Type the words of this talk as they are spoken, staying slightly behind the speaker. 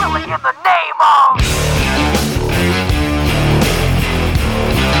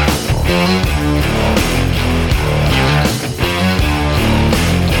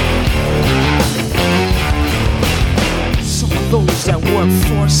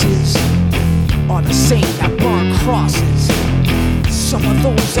bosses are the same that burn crosses. Some of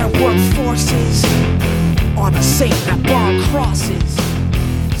those that work forces are the same that burn crosses.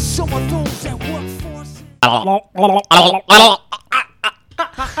 Some of those that work forces.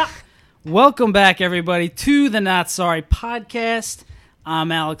 Welcome back, everybody, to the Not Sorry podcast.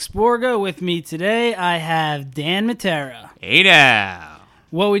 I'm Alex Borga. With me today, I have Dan Matera. Hey now.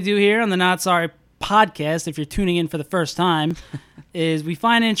 What we do here on the Not Sorry podcast, if you're tuning in for the first time, is we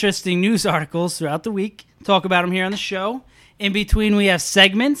find interesting news articles throughout the week, talk about them here on the show. In between, we have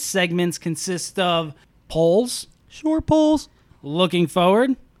segments. Segments consist of polls, Short polls. looking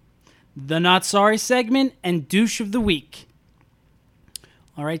forward, the Not Sorry segment, and douche of the week.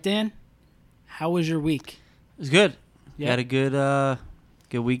 All right, Dan, how was your week? It was good. Yeah. Had a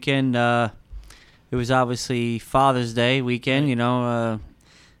good weekend. It was obviously Father's Day weekend, Right.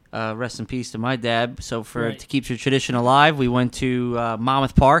 Rest in peace to my dad. So Right. to keep the tradition alive, we went to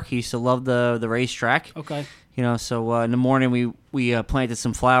Monmouth Park. He used to love the racetrack. Okay. So in the morning we planted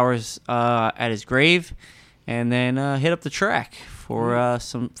some flowers at his grave, and then hit up the track for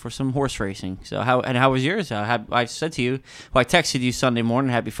some horse racing. So how was yours? I said to you, I texted you Sunday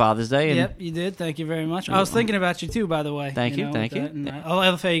morning, Happy Father's Day. And Yep, you did. Thank you very much. I was thinking about you too, by the way. Thank you. And I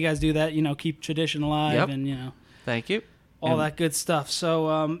love how you guys do that. Keep tradition alive, Yep. and Thank you. all that good stuff.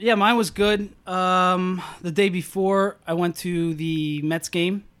 So mine was good. The day before, I went to the Mets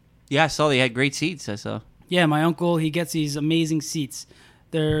game. Yeah, I saw they had great seats. I saw. Yeah, my uncle, he gets these amazing seats.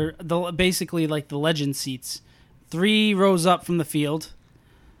 They're basically like the legend seats. 3 rows up from the field.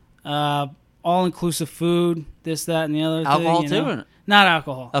 All-inclusive food, this, that, and the other Alcohol thing. too? Not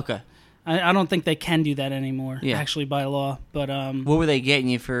alcohol. Okay. I don't think they can do that anymore, Yeah. actually, by law. But What were they getting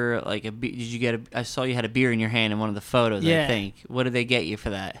you for, like, did you get I saw you had a beer in your hand in one of the photos, Yeah. I think. What did they get you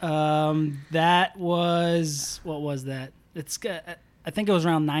for that? that was, what was that? I think it was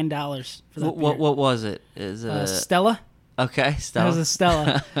around $9 for that beer. What was it? Is Stella? Okay, That Stella. was a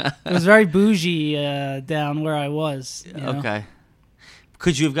Stella. It was very bougie down where I was. Okay.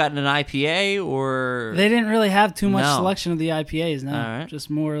 Could you have gotten an IPA or? They didn't really have too much No. selection of the IPAs, no. All right.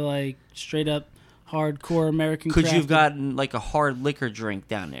 Just more like straight up hardcore American Could you have crafted. gotten like a hard liquor drink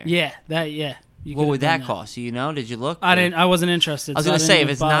down there? Yeah. You What could would have that done cost? Do you know? Did you look? I wasn't interested. I was so gonna didn't say if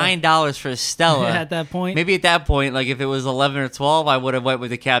even it's bother. $9 for a Stella Yeah, at that point. maybe at that point, like if it was 11 or 12, I would have went with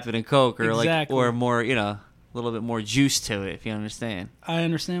the Captain and Coke or Exactly. or more, a little bit more juice to it, if you understand. I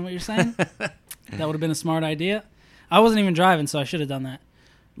understand what you're saying. That would have been a smart idea. I wasn't even driving, so I should have done that.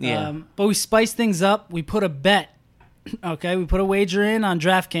 Yeah. But we spiced things up. We put a bet. Okay, we put a wager in on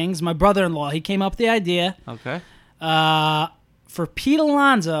DraftKings. My brother-in-law, he came up with the idea. Okay. For Pete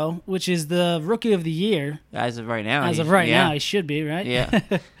Alonso, which is the Rookie of the Year. As of right now. Now, he should be, right?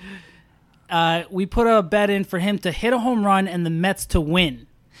 Yeah. We put a bet in for him to hit a home run and the Mets to win.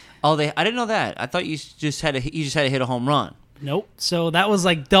 Oh, I didn't know that. I thought you just had to hit a home run. Nope. So that was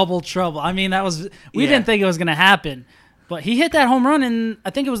like double trouble. I mean, we Yeah. didn't think it was going to happen. But he hit that home run in,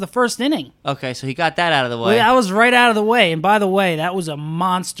 I think it was the first inning. Okay, so he got that out of the way. That was right out of the way. And by the way, that was a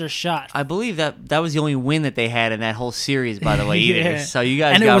monster shot. I believe that was the only win that they had in that whole series, by the way, either. Yeah. So you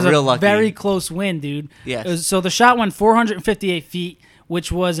guys and got it was real a lucky. very close win, dude. Yes. So the shot went 458 feet,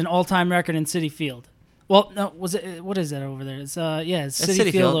 which was an all-time record in Citi Field. Well, no, was it? What is that over there? It's it's That's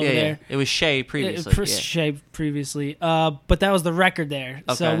Citi Field over yeah, there. Yeah. It was Shea previously. Shea previously. But that was the record there.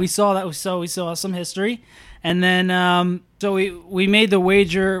 So Okay. we saw that. We saw some history, and then so we made the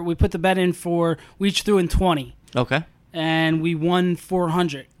wager. We put the bet in we each threw in 20, Okay. and we won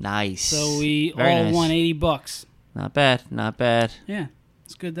 400. Nice. So we Very all nice. won $80. Not bad. Not bad. Yeah,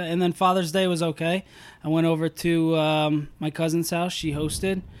 it's good. And then Father's Day was okay. I went over to my cousin's house. She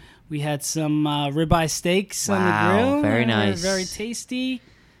hosted. We had some ribeye steaks on the Wow, grill. very They were nice. very tasty.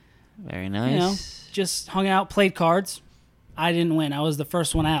 Very nice. Just hung out, played cards. I didn't win. I was the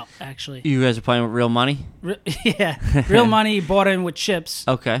first one out, actually. You guys are playing with real money? Yeah, real money bought in with chips.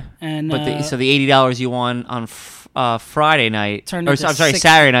 Okay. And But so the $80 you won on Friday night, Turned or into I'm sorry, 60.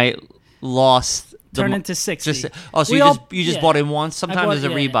 Saturday night, lost. turned into 60. So you just bought in once. Sometimes there's a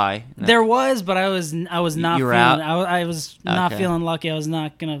rebuy. No. There was, but I was not You feeling. were out? I was not Okay. feeling lucky. I was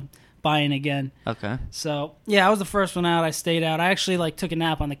not gonna buy in again. Okay. So yeah, I was the first one out. I stayed out. I actually took a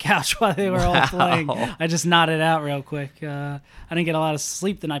nap on the couch while they were all Wow. playing. I just nodded out real quick. I didn't get a lot of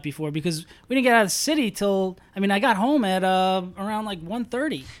sleep the night before because we didn't get out of the city till. I mean, I got home at around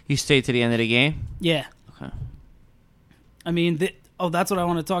 1:30. You stayed to the end of the game? Yeah. Okay. I mean, that's what I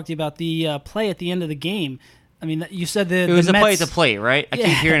want to talk to you about. The play at the end of the game. I mean, you said It was the a play at Mets, the plate, right? I keep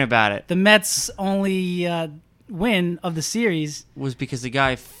hearing about it. The Mets only win of the series was because the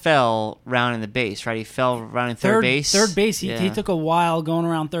guy fell rounding the base, right? He fell rounding third base. Third base. He took a while going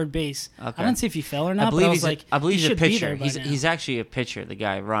around third base. Okay. I didn't see if he fell or not. I believe he's a pitcher. He's actually a pitcher. The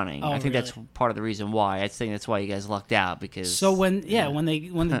guy running. I think that's part of the reason why. I think that's why you guys lucked out because. So when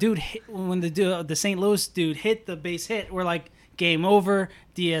the St. Louis dude hit the base hit, we're like game over.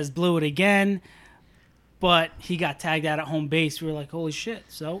 Diaz blew it again. But he got tagged out at home base. We were like, "Holy shit!"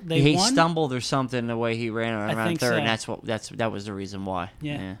 So he won? Stumbled or something the way he ran around third, and that was the reason why.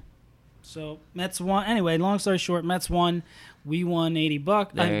 Yeah. So Mets won. Anyway, long story short, Mets won. We won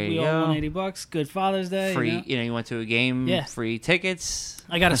 $80. We all won $80. Good Father's Day. Free. You went to a game. Yeah. Free tickets.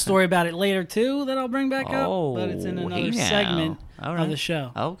 I got a story about it later too that I'll bring back up, but it's in another segment of the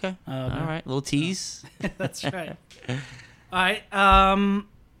show. Oh, okay. All right. Little tease. That's right. All right.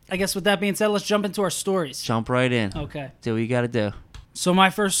 I guess with that being said, let's jump into our stories. Jump right in. Okay. Do what you got to do. So my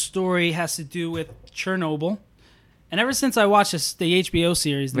first story has to do with Chernobyl. And ever since I watched the HBO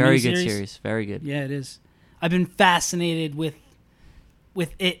series, very good series. Very good. Yeah, it is. I've been fascinated with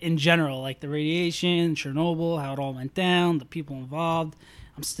it in general, like the radiation, Chernobyl, how it all went down, the people involved.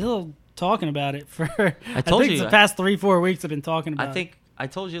 I'm still talking about it for I think the past 3-4 weeks I've been talking about it. I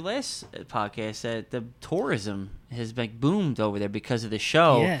told you last podcast that the tourism has been boomed over there because of the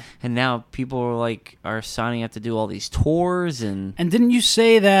show, and now people are signing up to do all these tours and didn't you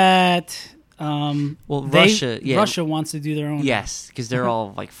say that? Russia wants to do their own. Yes, because they're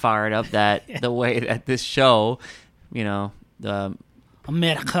all fired up that the way that this show,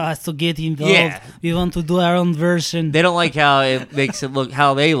 America has to get involved. Yeah. We want to do our own version. They don't like how it makes it look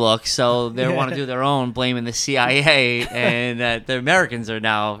how they look, so they want to do their own, blaming the CIA, and that the Americans are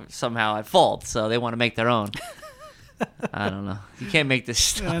now somehow at fault, so they want to make their own. I don't know. You can't make this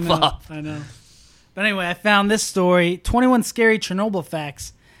stuff up. I know. But anyway, I found this story, 21 scary Chernobyl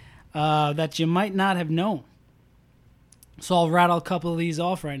facts that you might not have known. So I'll rattle a couple of these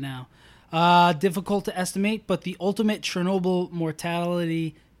off right now. Difficult to estimate, but the ultimate Chernobyl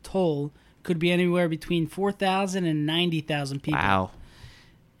mortality toll could be anywhere between 4,000 and 90,000 people. Wow.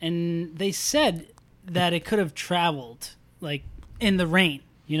 And they said that it could have traveled, in the rain.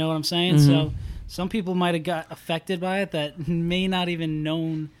 You know what I'm saying? Mm-hmm. So some people might have got affected by it that may not even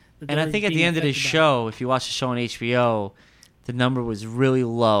known that they And I think at the end of the show, if you watch the show on HBO, the number was really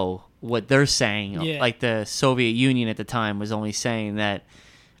low. What they're saying, the Soviet Union at the time was only saying that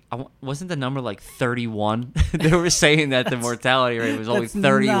wasn't the number 31? They were saying that the mortality rate was only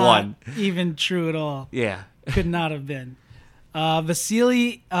 31. Not even true at all. Yeah. Could not have been.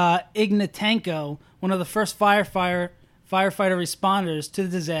 Vasily Ignatenko, one of the first firefighter responders to the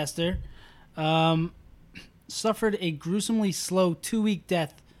disaster, suffered a gruesomely slow 2-week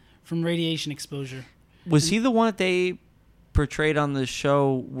death from radiation exposure. Was he the one that they portrayed on the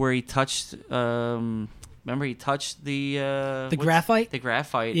show where he touched... Remember, he touched the graphite. The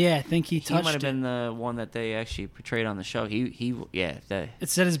graphite. Yeah, I think he touched. He might have been the one that they actually portrayed on the show. It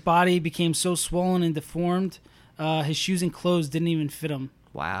said his body became so swollen and deformed, his shoes and clothes didn't even fit him.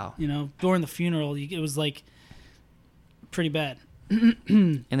 Wow. During the funeral, it was pretty bad.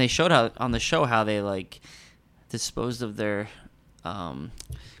 And they showed on the show how they disposed of their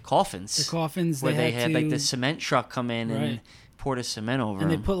coffins. The coffins. Where they had the cement truck come in and pour the cement over and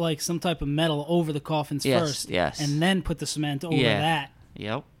them. They put some type of metal over the coffins first, and then put the cement over that.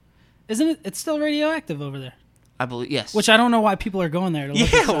 Yep. Isn't it? It's still radioactive over there. I believe yes. Which I don't know why people are going there to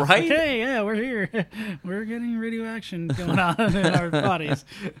look at stuff. Right. Hey, we're here. We're getting radioaction going on in our bodies.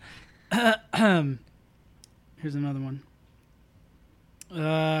 Here's another one.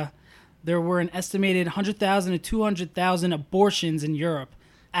 There were an estimated 100,000 to 200,000 abortions in Europe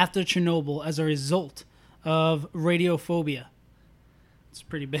after Chernobyl as a result of radiophobia. It's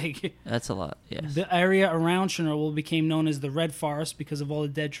pretty big. That's a lot, yes. The area around Chernobyl became known as the Red Forest because of all the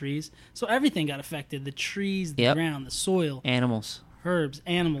dead trees. So everything got affected. The trees, the ground, the soil. Animals. Herbs,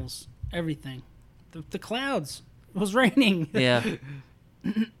 animals, everything. The clouds. It was raining. Yeah.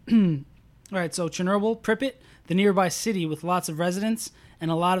 All right, so Chernobyl, Pripyat, the nearby city with lots of residents, and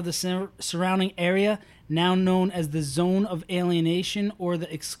a lot of the surrounding area, now known as the Zone of Alienation or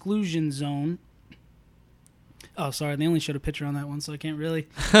the Exclusion Zone. Oh, sorry, they only showed a picture on that one, so I can't really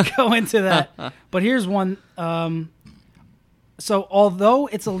go into that. But here's one. So although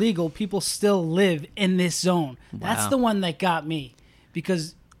it's illegal, people still live in this zone. Wow. That's the one that got me,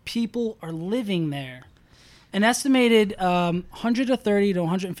 because people are living there. An estimated 130 to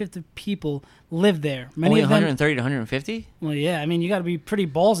 150 people live there. Only 130 to 150? Well, yeah. I mean, you got to be pretty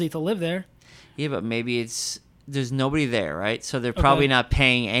ballsy to live there. Yeah, but maybe there's nobody there, right? So they're probably not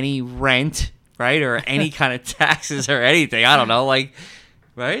paying any rent, right, or any kind of taxes or anything. I don't know.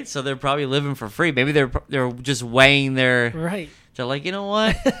 Right? So they're probably living for free. Maybe they're just weighing their... Right. They're like, you know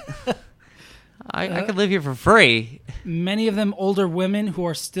what? I could live here for free. Many of them older women who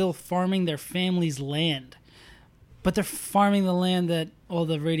are still farming their family's land. But they're farming the land that all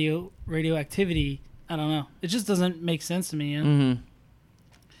the radioactivity, I don't know. It just doesn't make sense to me.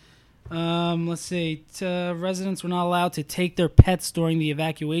 Let's see. Residents were not allowed to take their pets during the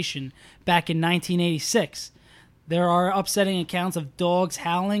evacuation back in 1986. There are upsetting accounts of dogs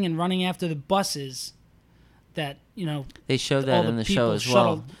howling and running after the buses that, they showed that in the show as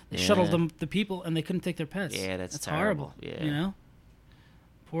well. They shuttled the people, and they couldn't take their pets. Yeah, that's horrible. Yeah.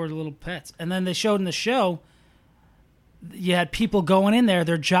 Poor little pets. And then they showed in the show, you had people going in there.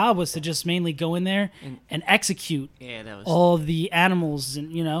 Their job was to just mainly go in there and execute all the animals,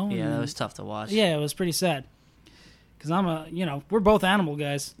 and Yeah, that was tough to watch. Yeah, it was pretty sad. Because we're both animal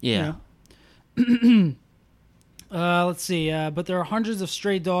guys. Yeah. Let's see. But there are hundreds of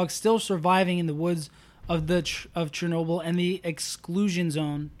stray dogs still surviving in the woods of Chernobyl and the exclusion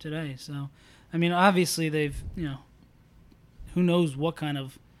zone today. So, I mean, obviously they've, who knows what kind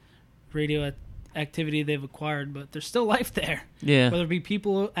of radioactivity they've acquired, but there's still life there. Yeah. Whether it be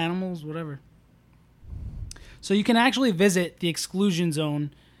people, animals, whatever. So you can actually visit the exclusion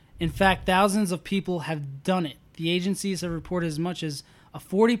zone. In fact, thousands of people have done it. The agencies have reported as much as a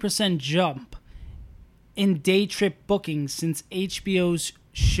 40% jump in day trip bookings since HBO's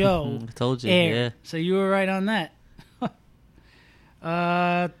show I told you, aired. yeah. So you were right on that.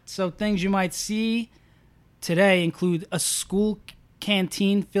 So things you might see today include a school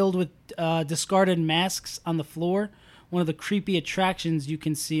canteen filled with discarded masks on the floor. One of the creepy attractions you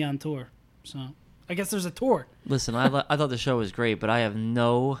can see on tour. So I guess there's a tour. Listen, I thought the show was great, but I have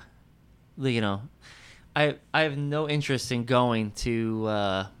no, I have no interest in going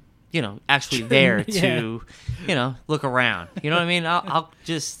to, actually there to, look around. You know what I mean? I'll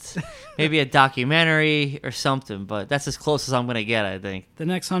just maybe a documentary or something, but that's as close as I'm gonna get, I think. The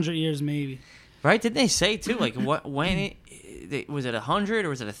next 100 years, maybe. Right? Didn't they say too? Like when was it 100 or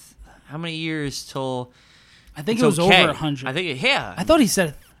was it how many years till? I think it was over 100. I think I thought he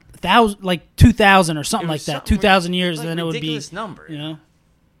said 1,000, like 2,000 or something like that. 2,000 years, like then it would be ridiculous number.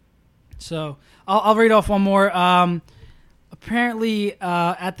 So I'll read off one more. Apparently,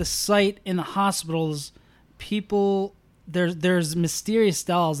 at the site in the hospitals, there's mysterious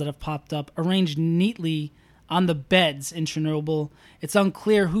dolls that have popped up, arranged neatly on the beds in Chernobyl. It's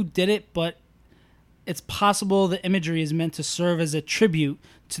unclear who did it, but it's possible the imagery is meant to serve as a tribute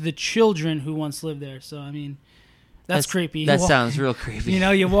to the children who once lived there. So, I mean, that's creepy. That sounds real creepy.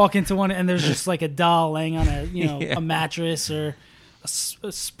 You walk into one and there's just like a doll laying on a mattress or a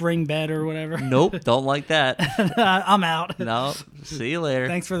spring bed or whatever. Nope, don't like that. I'm out. No, see you later.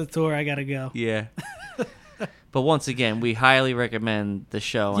 Thanks for the tour. I gotta go. Yeah. But once again, we highly recommend the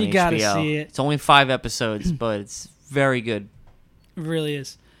show on HBO. You gotta see it. It's only 5 episodes, but it's very good. It really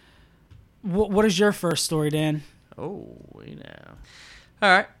is. What is your first story, Dan? Oh, all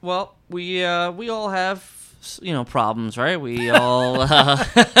right. Well, we all have problems, right? We all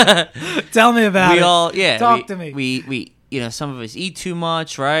tell me about it. We all talk to me. We some of us eat too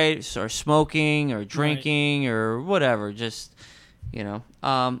much, right? Or smoking or drinking or whatever. Just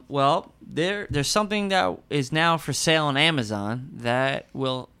well, there's something that is now for sale on Amazon that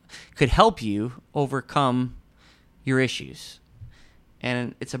could help you overcome your issues,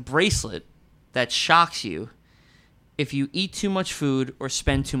 and it's a bracelet that shocks you if you eat too much food or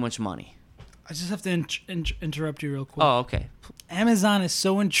spend too much money. I just have to interrupt you real quick. Oh, okay. Amazon is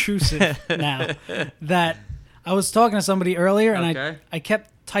so intrusive now that I was talking to somebody earlier and I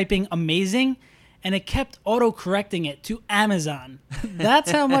kept typing amazing and it kept auto-correcting it to Amazon. That's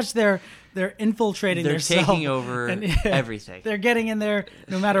how much they're infiltrating their They're taking over everything. They're getting in there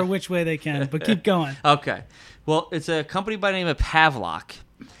no matter which way they can, but keep going. Okay. Well, it's a company by the name of Pavlok.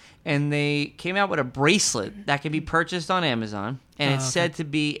 And they came out with a bracelet that can be purchased on Amazon. And it's said to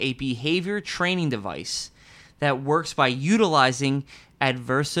be a behavior training device that works by utilizing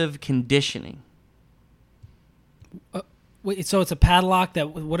aversive conditioning. Wait, so it's a padlock that,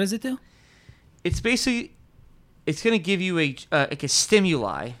 what does it do? It's basically, it's going to give you a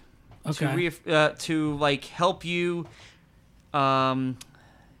stimuli to like help you.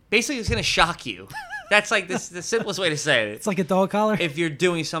 Basically, it's going to shock you. That's like the simplest way to say it. It's like a dog collar? If you're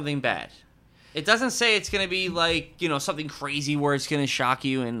doing something bad. It doesn't say it's going to be like, something crazy where it's going to shock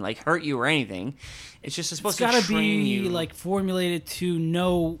you and like hurt you or anything. It's just supposed to train you. It's got to be like formulated to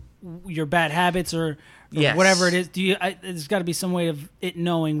know your bad habits or yes. whatever it is. There's got to be some way of it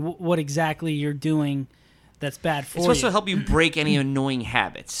knowing what exactly you're doing that's bad for you. It's supposed to help you break any annoying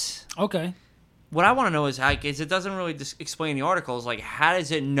habits. Okay. what I want to know is it doesn't really explain the articles. Like, how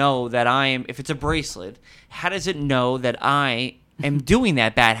does it know that if it's a bracelet, how does it know that I am doing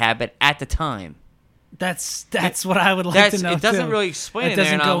that bad habit at the time? That's what I would like to know. It doesn't too. really explain It it there,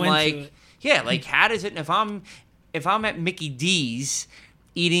 doesn't and go I'm into like, it. yeah, like how does it? If I'm at Mickey D's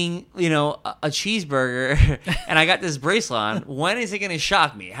eating, a cheeseburger, and I got this bracelet on, when is it going to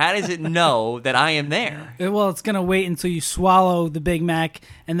shock me? How does it know that I am there? Well, it's going to wait until you swallow the Big Mac,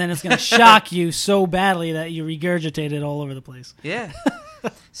 and then it's going to shock you so badly that you regurgitate it all over the place. Yeah.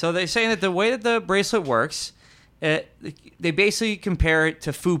 So they're saying that the way that the bracelet works, they basically compare it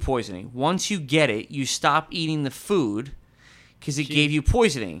to food poisoning. Once you get it, you stop eating the food because it gave you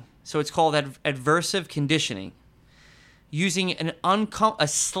poisoning. So it's called adversive conditioning. Using a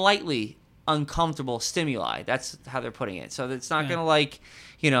slightly uncomfortable stimuli. That's how they're putting it. So it's not going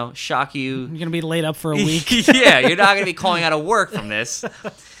to, shock you. You're going to be laid up for a week. Yeah, you're not going to be calling out of work from this.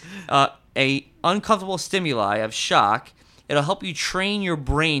 A uncomfortable stimuli of shock. It'll help you train your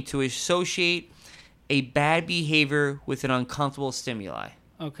brain to associate a bad behavior with an uncomfortable stimuli.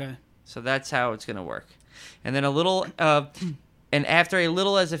 Okay. So that's how it's going to work. And then and after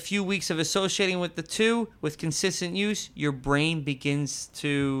a few weeks of associating with the two with consistent use, your brain begins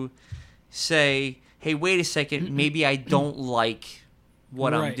to say, hey, wait a second, maybe I don't like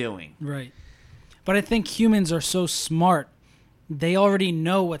what I'm doing. Right. But I think humans are so smart. They already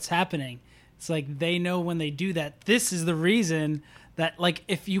know what's happening. It's like they know when they do that. This is the reason that, like,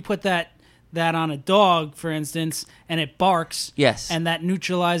 if you put that on a dog, for instance, and it barks, yes, and that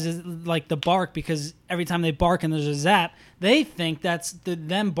neutralizes like the bark, because every time they bark and there's a zap, they think that's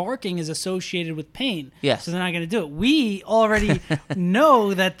them barking is associated with pain. Yes. So they're not going to do it. We already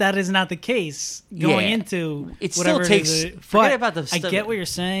know that is not the case going into it. Whatever Still takes. it is. Forget about the. I get what you're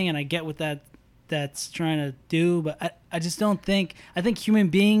saying, and I get what that's trying to do, but I just don't think. I think human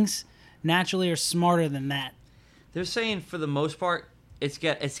beings naturally are smarter than that. They're saying for the most part, it's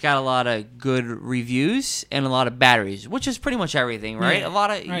got a lot of good reviews and a lot of bad reviews, which is pretty much everything, right? Yeah, a lot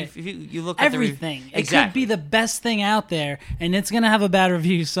of right. if you look everything. At it could be the best thing out there, and it's gonna have a bad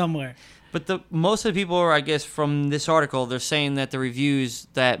review somewhere. But most of the people, I guess, from this article, they're saying that the reviews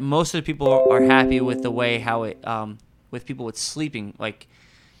that most of the people are happy with the way how it with people with sleeping like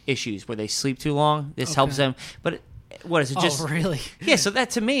issues where they sleep too long. This helps them. But what is it? Just really? Yeah. So that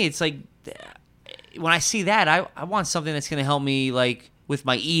to me, it's like when I see that, I want something that's going to help me like with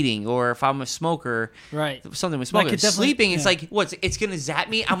my eating, or if I'm a smoker, right? Something with smoking. Sleeping, it's like it's going to zap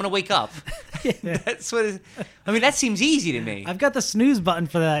me. I'm going to wake up. Yeah. That's what. I mean, that seems easy to me. I've got the snooze button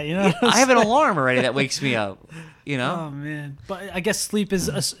for that. I have an alarm already that wakes me up. Oh man! But I guess sleep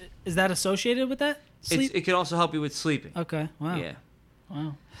is that associated with that? Sleep? It can also help you with sleeping. Okay. Wow. Yeah.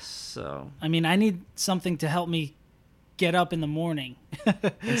 Wow. So. I mean, I need something to help me get up in the morning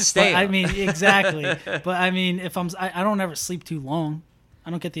and stay. I mean, exactly. But I mean, if I don't ever sleep too long. I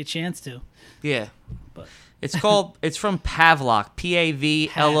don't get the chance to. Yeah. But it's from Pavlok,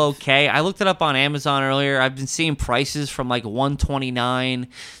 Pavlok. I looked it up on Amazon earlier. I've been seeing prices from like $129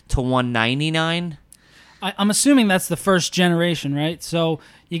 to $199. I'm assuming that's the first generation, right? So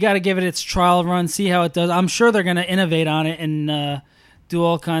you got to give it its trial run, see how it does. I'm sure they're going to innovate on it and do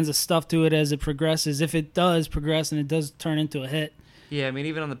all kinds of stuff to it as it progresses. If it does progress and it does turn into a hit. Yeah, I mean,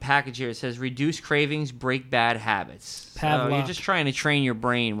 even on the package here, it says reduce cravings, break bad habits. Pavlok. So you're just trying to train your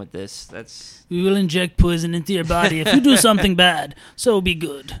brain with this. We will inject poison into your body if you do something bad, so be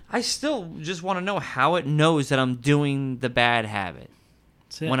good. I still just want to know how it knows that I'm doing the bad habit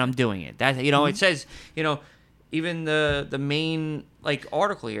when I'm doing it. That it says, even the main like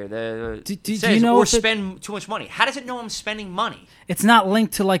article here, it says, or spend too much money. How does it know I'm spending money? It's not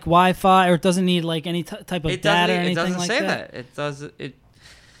linked to like Wi-Fi, or it doesn't need like any type of data or anything like that. It doesn't say that. It does it.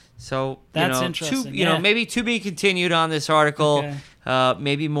 So that's interesting. Maybe to be continued on this article. Okay.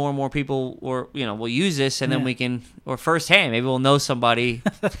 Maybe more and more people, will use this, and then we can, or firsthand, maybe we'll know somebody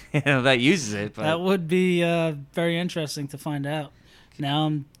that uses it. But. That would be very interesting to find out. Now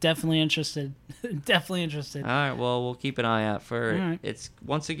I'm definitely interested. Definitely interested. All right. Well, we'll keep an eye out for it. It's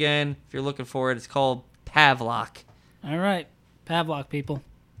once again, if you're looking for it, it's called Pavlok. All right, Pavlok people.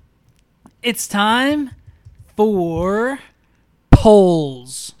 It's time for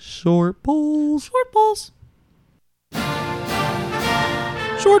polls. Short polls. Short polls.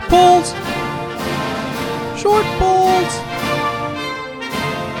 Short polls. Short polls.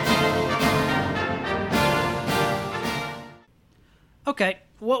 Okay,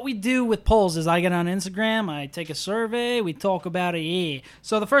 what we do with polls is I get on Instagram, I take a survey, we talk about it. Yeah.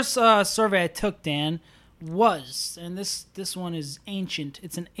 So the first survey I took, Dan, was, and this one is ancient.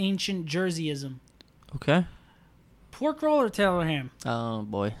 It's an ancient Jerseyism. Okay. pork roll or Taylor ham? Oh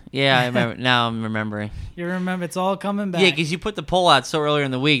boy, yeah, I remember. Now I'm remembering. You remember, it's all coming back. Yeah, because you put the poll out so earlier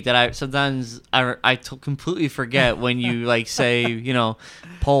in the week that I sometimes completely forget when you like say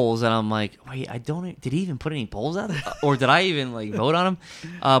polls, and I'm like, wait, did he even put any polls out, or did I even like vote on them?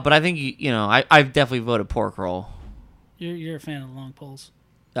 But I think I've definitely voted pork roll. You're a fan of the long polls.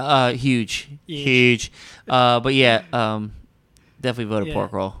 Huge. But yeah, definitely voted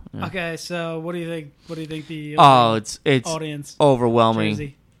pork roll. Yeah. Okay, so what do you think? What do you think the it's audience overwhelming.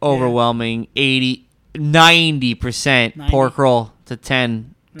 Jersey? Overwhelming. 90% pork roll to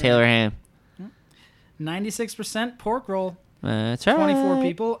 10 Taylor ham. 96% pork roll. That's right. 24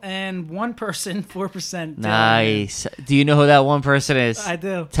 people and 1 person, 4%. Nice. Do you know who that one person is? I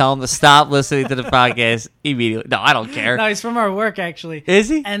do. Tell him to stop listening to the podcast immediately. No, I don't care. No, he's from our work, actually. Is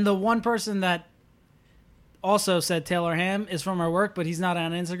he? And the one person that also said Taylor ham is from our work, but he's not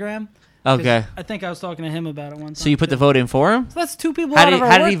on Instagram. Okay. I think I was talking to him about it one time. So you put the vote in for him? So that's 2 people How out of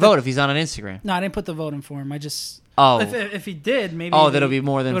our did work he vote if he's not on Instagram? No, I didn't put the vote in for him. I just... Oh. If he did, maybe... Oh, that'll be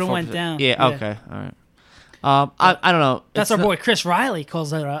more than... It would have 4%. went down. Yeah, okay. All right. I don't know. That's our boy Chris Riley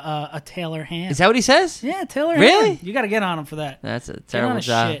calls it a Taylor ham. Is that what he says? Yeah, Taylor Really? ham. You got to get on him for that. That's a Get on terrible his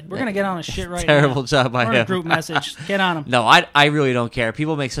job. shit. We're going to get on his shit right Terrible now. job by We're in a him. group message. Get on him. No, I really don't care.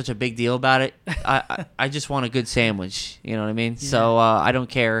 People make such a big deal about it. I just want a good sandwich. You know what I mean? Yeah. So I don't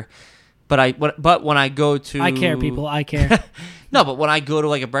care. But when I go to... I care, people. I care. No, but when I go to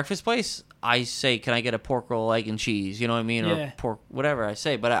like a breakfast place, I say, can I get a pork roll, egg, and cheese? You know what I mean? Yeah. Or pork, whatever I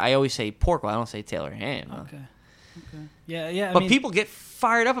say. But I always say pork roll. I don't say Taylor ham. Okay. Yeah. But people get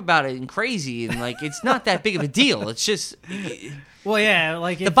fired up about it and crazy, and like it's not that big of a deal. It's just... Well, yeah,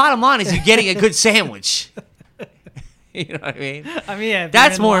 like... The bottom line is you're getting a good sandwich. You know what I mean? yeah. If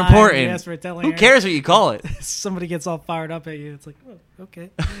That's you're in more line, important. you ask for a Taylor Who ham, cares what you call it? Somebody gets all fired up at you. It's like, oh, okay.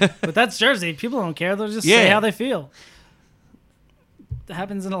 But that's Jersey. People don't care. They'll just Yeah. say how they feel. It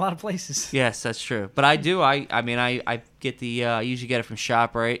happens in a lot of places. Yes, that's true. But I do. I get the... I usually get it from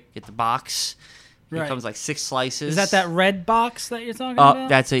ShopRite. Get the box. Right. It comes like 6 slices. Is that red box that you're talking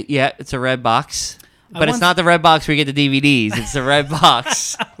about? It's a red box. But it's not the red box where you get the DVDs. It's the red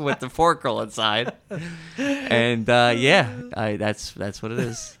box with the pork roll inside. And that's what it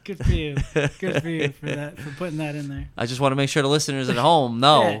is. Good for you. Good for you for putting that in there. I just want to make sure the listeners at home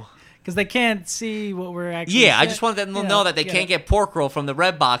know. Because they can't see what we're actually Yeah, I just want them to know that they can't get pork roll from the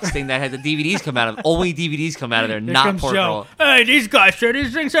red box thing that had the DVDs come out of. Only DVDs come out of there, Here not comes pork Joe. roll. Hey, these guys said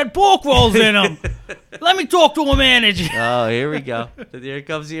these things had pork rolls in them. Let me talk to a manager. Oh, here we go. Here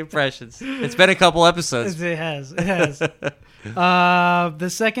comes the impressions. It's been a couple episodes. It has. The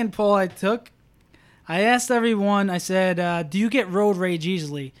second poll I took, I asked everyone, I said, do you get road rage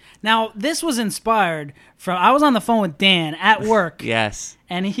easily? Now, this was inspired from, I was on the phone with Dan at work. Yes.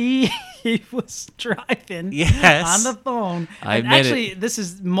 And he was driving Yes. on the phone. I and admit actually, this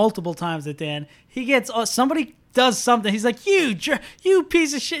is multiple times with Dan. He gets, somebody does something. He's like, you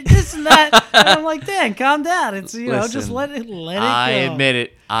piece of shit, this and that. And I'm like, Dan, calm down. It's, Listen, just let it go. I admit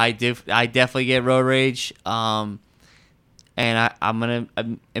it. I definitely get road rage. And I'm going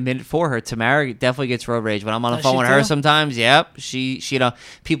to admit it for her. Tamara definitely gets road rage. When I'm on the phone with her sometimes, yep, she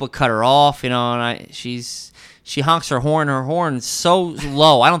people cut her off, and she honks her horn so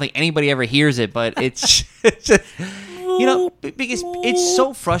low. I don't think anybody ever hears it, but it's just, because it's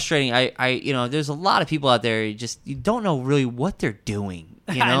so frustrating. There's a lot of people out there, you don't know really what they're doing.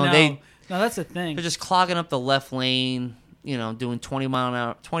 I know. No, that's the thing. They're just clogging up the left lane, doing 20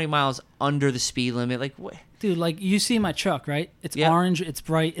 miles under the speed limit. Like, what? Dude, like, you see my truck, right? It's orange. It's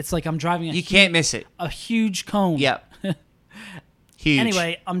bright. It's like I'm driving You can't miss it. A huge cone. Yep. Huge.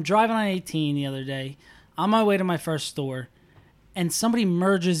 Anyway, I'm driving on 18 the other day, on my way to my first store, and somebody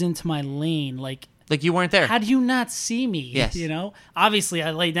merges into my lane. Like you weren't there. How do you not see me? Yes. Obviously,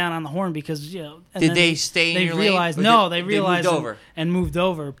 I laid down on the horn because, and Did they stay in your realized, lane? No, they realized moved over. and moved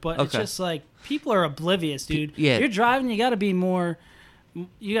over. But it's just like, people are oblivious, dude. Yeah. You're driving, you got to be more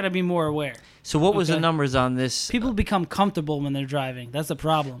aware. So what was the numbers on this? People become comfortable when they're driving. That's the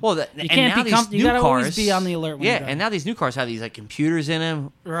problem. Well, you can't be comfortable. You got to always be on the alert when you're driving. And now these new cars have these like computers in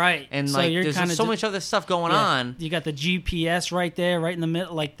them. Right. And so like you're there's so much other stuff going on. You got the GPS right there, right in the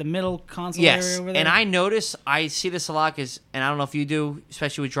middle, like the middle console yes. area over there. And I see this a lot because, and I don't know if you do,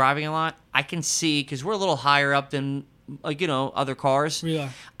 especially with driving a lot, I can see, because we're a little higher up than other cars. We are.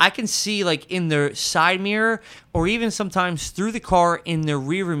 I can see like in their side mirror, or even sometimes through the car in their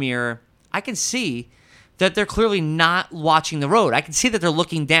rear mirror, I can see that they're clearly not watching the road. I can see that they're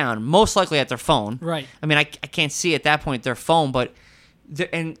looking down, most likely at their phone. Right. I mean, I can't see at that point their phone, but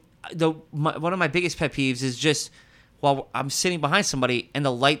one of my biggest pet peeves is just while I'm sitting behind somebody and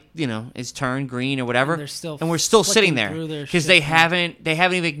the light, is turned green or whatever, and we're still sitting flicking there because they haven't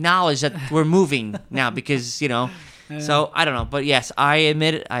even acknowledged that we're moving now because So I don't know, but yes, I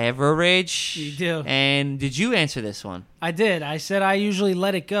admit it. I have road rage. You do. And did you answer this one? I did. I said I usually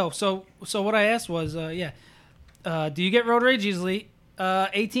let it go. So what I asked was, do you get road rage easily?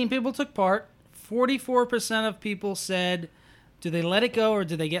 18 people took part. 44% of people said, do they let it go or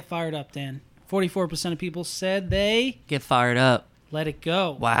do they get fired up, Dan? 44% of people said they Get fired up. let it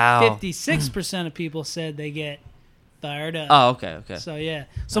go. Wow. 56% of people said they get fired up. Oh, okay. So, yeah.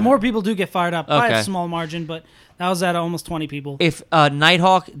 So more people do get fired up by Okay. a small margin, but that was at almost 20 people. If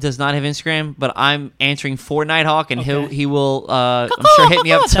Nighthawk does not have Instagram, but I'm answering for Nighthawk, and Okay. he will, I'm sure, hit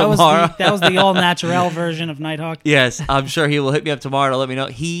me up tomorrow. That was the all-natural version of Nighthawk. Yes, I'm sure he will hit me up tomorrow to let me know.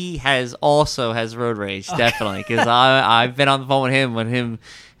 He also has road rage, definitely, because I've been on the phone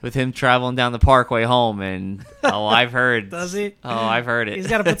with him traveling down the Parkway home, and I've heard. Does he? Oh, I've heard it. He's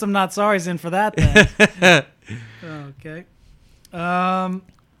got to put some not sorries in for that then. Okay. All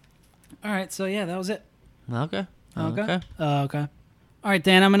right, so yeah, that was it. Okay. Okay. All right,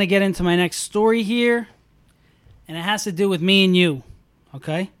 Dan, I'm going to get into my next story here, and it has to do with me and you,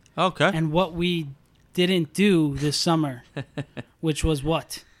 okay? Okay. And what we didn't do this summer, which was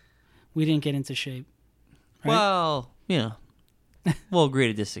what? We didn't get into shape. Right? Well, we'll agree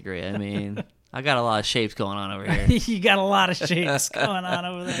to disagree. I mean, I got a lot of shapes going on over here. You got a lot of shapes going on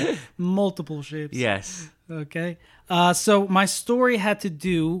over there. Multiple shapes. Yes. Okay. So my story had to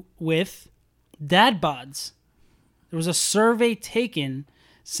do with dad bods. There was a survey taken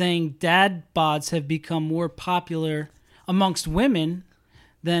saying dad bods have become more popular amongst women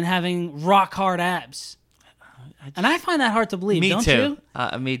than having rock hard abs. And I find that hard to believe, don't you?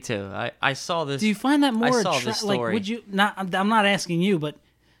 Me too. I saw this. Do you find that more saw this like story. would you not I'm not asking you, but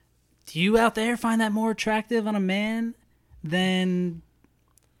do you out there find that more attractive on a man than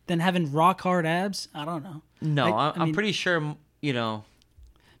having rock hard abs? I don't know. No, I I'm mean, pretty sure,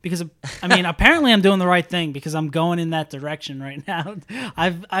 because apparently I'm doing the right thing because I'm going in that direction right now.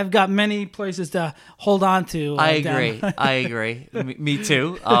 I've got many places to hold on to. I agree. Me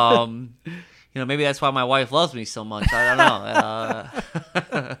too. Maybe that's why my wife loves me so much. I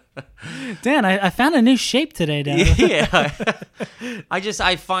don't know. Dan, I found a new shape today, Dan. Yeah.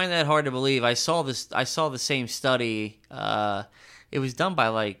 I find that hard to believe. I saw the same study. It was done by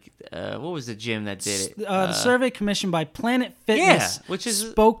what was the gym that did it? The survey commissioned by Planet Fitness, which is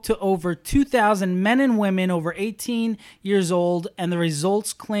spoke to over 2,000 men and women over 18 years old, and the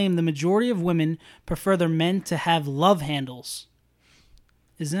results claim the majority of women prefer their men to have love handles.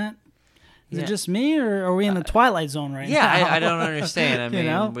 Is it just me, or are we in the twilight zone right now? Yeah, I don't understand. I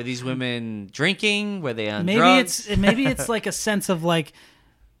mean, were these women drinking? Were they on drugs? Maybe it's like a sense of like,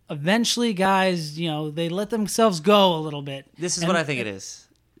 eventually, guys, they let themselves go a little bit. This is what I think it is.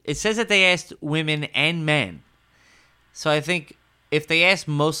 It says that they asked women and men. So I think if they asked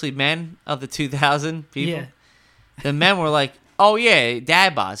mostly men of the 2,000 people, the men were like, "Oh yeah,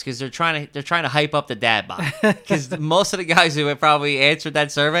 dad bods," because they're trying to hype up the dad bod. Because most of the guys who have probably answered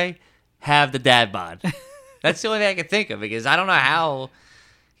that survey have the dad bod. That's the only thing I can think of because I don't know how,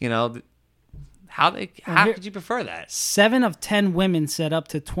 how could you prefer that? 7 of 10 women said up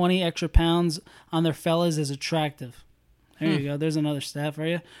to 20 extra pounds on their fellas is attractive. There you go. There's another stat for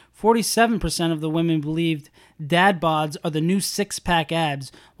you. 47% of the women believed dad bods are the new six-pack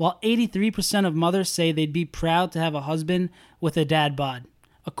abs, while 83% of mothers say they'd be proud to have a husband with a dad bod,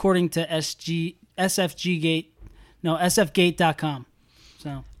 according to SFGate.com.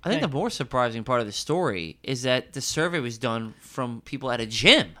 So I think the more surprising part of the story is that the survey was done from people at a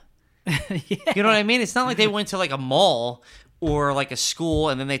gym. You know what I mean? It's not like they went to like a mall or like a school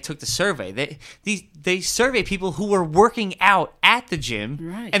and then they took the survey. They survey people who were working out at the gym,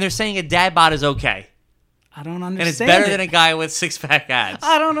 right, and they're saying a dad bod is okay. I don't understand. And it's better than a guy with six-pack abs.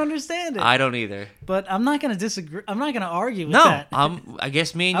 I don't understand it. I don't either. But I'm not going to disagree. I'm not going to argue with that. No, I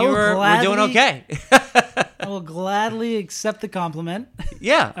guess me and you we're doing okay. I will gladly accept the compliment.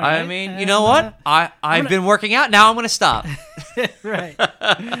 Yeah, right. I mean, you know what? I've been working out. Now I'm going to stop. Right.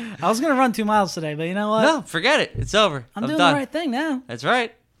 I was going to run 2 miles today, but you know what? No, forget it. It's over. I'm doing done. the right thing now. That's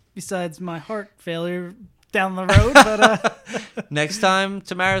right. Besides my heart failure down the road. But next time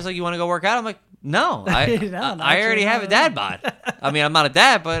Tamara's like, "You want to go work out?" I'm like, "No, I already have a dad bod." I mean, I'm not a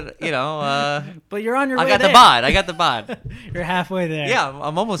dad, but but you're on your way there. I got the bod. You're halfway there. Yeah,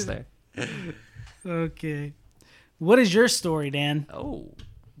 I'm almost there. Okay. What is your story, Dan? Oh,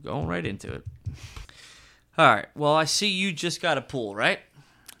 going right into it. All right. Well, I see you just got a pool, right?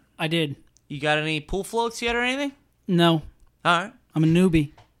 I did. You got any pool floats yet or anything? No. All right. I'm a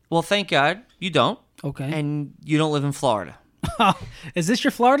newbie. Well, thank God you don't. Okay. and you don't live in Florida. Is this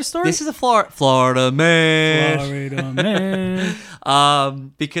your Florida story? This is a Florida man. Florida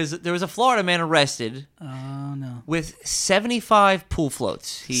man. Because there was a Florida man arrested Oh, no. with 75 pool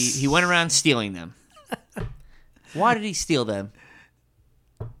floats. He went around stealing them. Why did he steal them?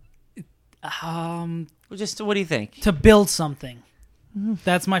 Well, just what do you think? To build something.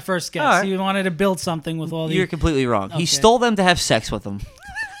 That's my first guess. All right. He wanted to build something with all You're the... completely wrong. Okay. He stole them to have sex with them.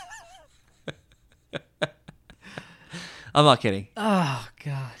 I'm not kidding. Oh,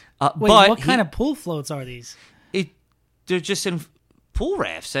 God. Wait, but what kind of pool floats are these? They're just in pool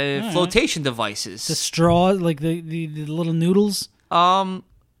rafts, flotation devices. The straw, like the little noodles?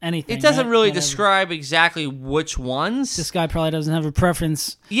 Anything. It doesn't right? really Whatever. describe exactly which ones. This guy probably doesn't have a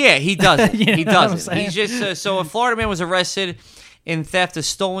preference. Yeah, he doesn't. You He know what I'm doesn't. saying? He's just so a Florida man was arrested in theft of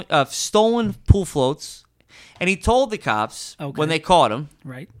stolen pool floats, and he told the cops when they caught him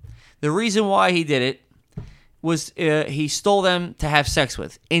Right. the reason why he did it was he stole them to have sex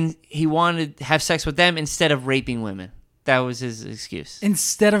with, and he wanted to have sex with them instead of raping women. That was his excuse.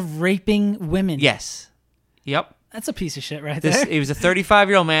 Instead of raping women. Yes. Yep. That's a piece of shit right there. He was a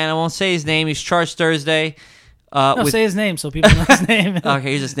 35-year-old man. I won't say his name. He's charged Thursday. No, say his name so people know his name. Okay,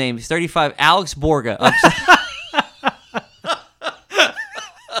 here's his name. He's 35. Alex Borga.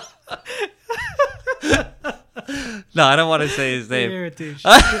 No, I don't want to say his name. You're a douche.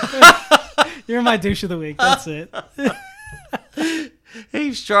 You're my douche of the week. That's it. He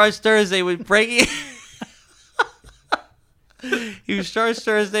was charged Thursday with breaking. He was charged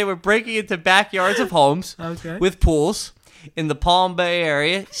Thursday with breaking into backyards of homes with pools in the Palm Bay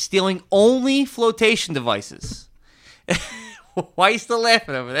area, stealing only flotation devices. Why are you still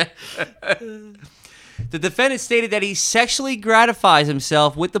laughing over there? The defendant stated that he sexually gratifies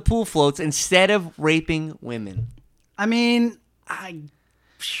himself with the pool floats instead of raping women. I mean,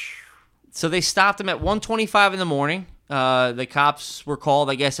 So they stopped him at 1:25 in the morning. The cops were called,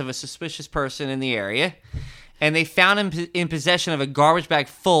 I guess, of a suspicious person in the area. And they found him in possession of a garbage bag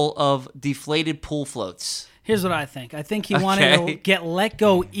full of deflated pool floats. Here's what I think. I think he wanted to get let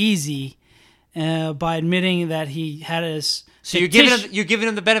go easy by admitting that he had his... So you're giving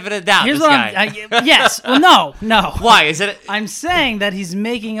him the benefit of the doubt. Here's this what guy. yes. Well, no. Why is it? I'm saying that he's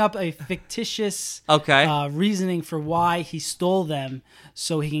making up a fictitious reasoning for why he stole them,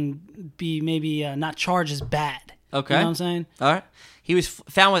 so he can be maybe not charged as bad. Okay, you know what I'm saying? All right. He was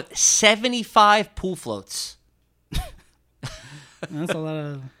found with 75 pool floats. That's a lot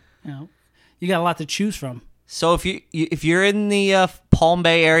of, you got a lot to choose from. So if you're in the Palm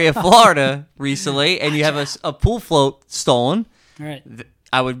Bay area of Florida recently and you have a pool float stolen, all right,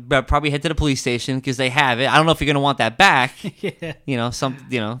 I would probably head to the police station because they have it. I don't know if you're going to want that back. Yeah.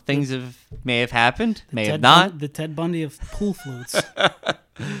 Things may have happened, may have not. The Ted Bundy of pool floats.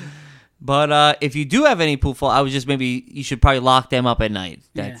 But if you do have any pool float, I would just you should probably lock them up at night.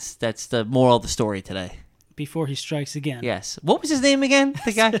 That's the moral of the story today. Before he strikes again. Yes. What was his name again?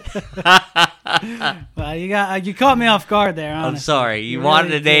 The guy. Well, you caught me off guard there. Honestly. I'm sorry. You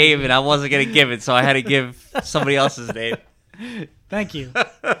wanted a name, and I wasn't going to give it, so I had to give somebody else's name. Thank you.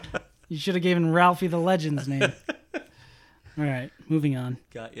 You should have given Ralphie the Legend's name. All right, moving on.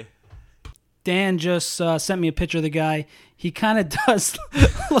 Got you. Dan just sent me a picture of the guy. He kind of does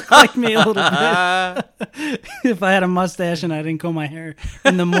look like me a little bit. If I had a mustache and I didn't comb my hair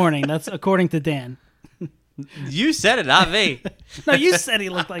in the morning. That's according to Dan. You said it, not me. No, you said he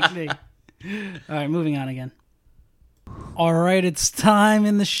looked like me. All right, moving on again. All right, it's time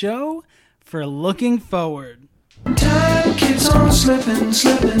in the show for Looking Forward. Time keeps on slipping,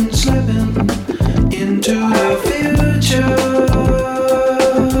 slipping, slipping into the future.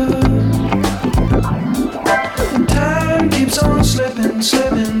 Time keeps on slipping,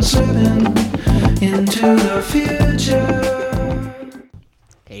 slipping, slipping into the future.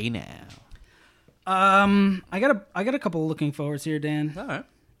 Hey now. I got a couple of looking forwards here, Dan. All right.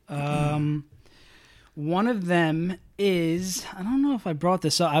 One of them is, I don't know if I brought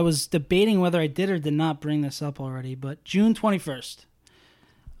this up. I was debating whether I did or did not bring this up already, but June 21st.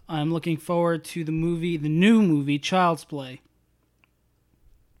 I'm looking forward to the new movie, Child's Play.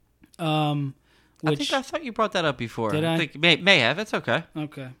 I thought you brought that up before. Did I? Think may have. It's okay.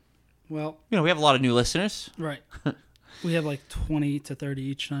 Okay. Well, we have a lot of new listeners. Right. We have like 20 to 30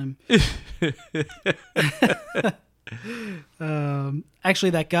 each time. Actually,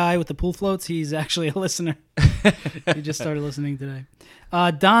 that guy with the pool floats, he's actually a listener. He just started listening today.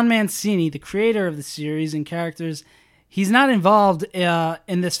 Don Mancini, the creator of the series and characters, he's not involved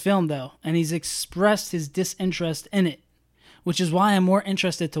in this film, though, and he's expressed his disinterest in it, which is why I'm more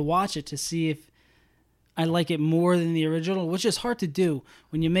interested to watch it to see if I like it more than the original, which is hard to do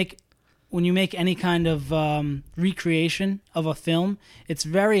when you make when you make any kind of recreation of a film, it's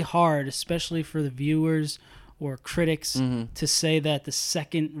very hard, especially for the viewers or critics, to say that the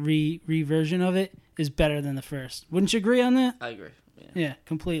second reversion of it is better than the first. Wouldn't you agree on that? I agree. Yeah,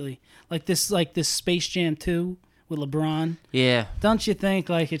 completely. Like this Space Jam 2 with LeBron. Yeah. Don't you think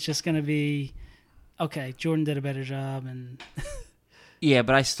like it's just gonna be okay? Jordan did a better job, and Yeah,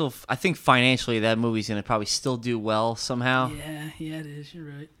 but I think financially that movie's gonna probably still do well somehow. yeah, it is. You're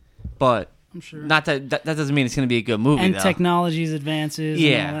right. But I'm sure. not that doesn't mean it's gonna be a good movie. And though. technology's advances,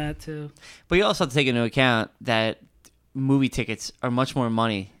 Yeah. and all that too. But you also have to take into account that movie tickets are much more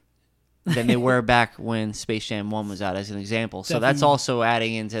money than they were back when Space Jam 1 was out, as an example. So that's Definitely. also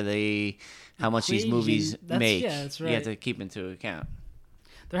adding into the how much these Equation. movies make. Yeah, that's right. You have to keep into account.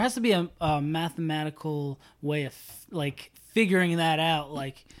 There has to be a mathematical way of like figuring that out.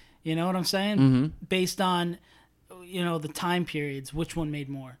 Like, you know what I'm saying? Mm-hmm. Based on, the time periods, which one made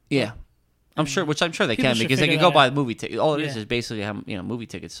more? Yeah. I'm sure they People can, should because they figure can go that buy out. movie tickets. All it is Yeah. is basically how movie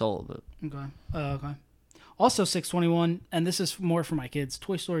tickets sold. But Okay. Okay. Also, 621, and this is more for my kids.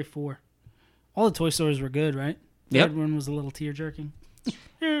 Toy Story 4. All the Toy Stories were good, right? The Yep. third one was a little tear jerking.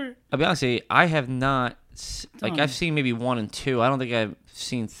 I'll be honest with you, I have not. Like Oh. I've seen maybe 1 and 2. I don't think I've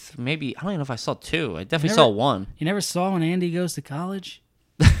seen maybe. I don't even know if I saw 2. I definitely Never- saw 1. You never saw when Andy goes to college?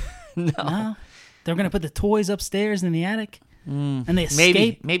 No. No. They're gonna put the toys upstairs in the attic, and they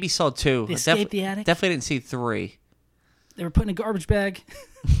escape. Maybe saw 2. They I escape the attic. Definitely didn't see 3. They were put in a garbage bag.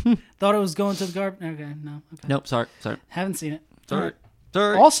 Thought it was going to the garbage. Okay, no. Okay. Nope. Sorry. Haven't seen it. Sorry.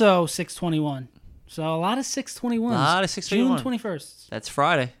 Also, 621. So a lot of 621s. A lot of 621. June 21st. That's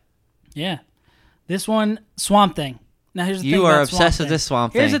Friday. Yeah. This one, Swamp Thing. Now here's the thing. You are about Swamp obsessed with Thing. this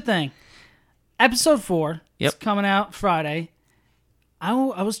Swamp Here's Thing. the thing. Episode 4. Yep. It's coming out Friday. I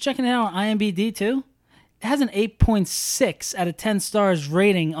was checking it out on IMDb too. It has an 8.6 out of 10 stars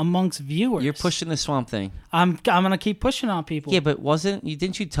rating amongst viewers. You're pushing the Swamp Thing. I'm gonna keep pushing on people. Yeah, but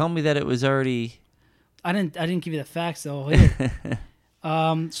didn't you tell me that it was already? I didn't give you the facts though. Here.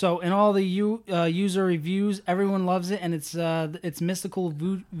 So in all the user reviews, everyone loves it, and it's mystical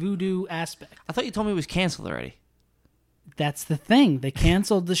voodoo aspect. I thought you told me it was canceled already. That's the thing. They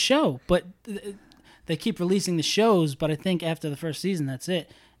canceled the show, but they keep releasing the shows. But I think after the first season, that's it.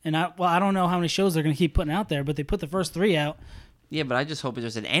 And I don't know how many shows they're going to keep putting out there, but they put the first 3 out. Yeah, but I just hope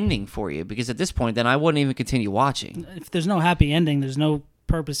there's an ending for you, because at this point, then I wouldn't even continue watching. If there's no happy ending, there's no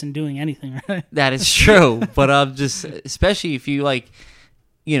purpose in doing anything, right? That is true, but I'm just, especially if you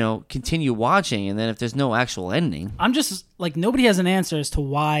continue watching, and then if there's no actual ending. I'm just like, nobody has an answer as to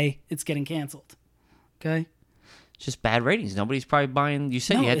why it's getting canceled. Okay? It's just bad ratings. Nobody's probably buying. You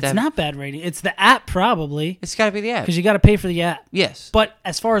said No, you had to it's have. not bad rating. It's the app probably, It's got to be the app. because you got to pay for the app. Yes. But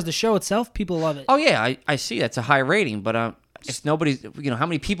as far as the show itself, people love it. Oh yeah, I see that's a high rating, but if nobody's, how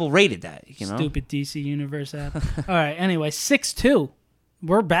many people rated that? Stupid DC Universe app. All right. Anyway, 6-2.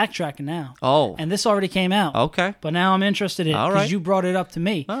 We're backtracking now. Oh. And this already came out. Okay. But now I'm interested in it All because right. you brought it up to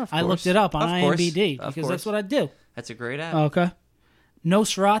me. Oh, of I course. looked it up on Of course. IMDb Of because that's course. what I do. That's a great app. Okay.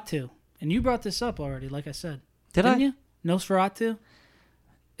 Nosferatu. And you brought this up already, like I said. Didn't you? Nosferatu.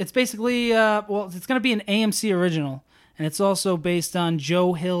 It's basically, it's going to be an AMC original. And it's also based on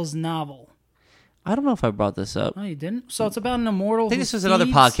Joe Hill's novel. I don't know if I brought this up. Oh, you didn't? So it's about an immortal I think who this was another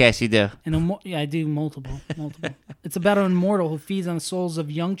feeds- podcast you do. Yeah, I do multiple. It's about an immortal who feeds on the souls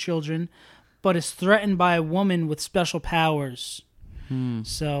of young children, but is threatened by a woman with special powers.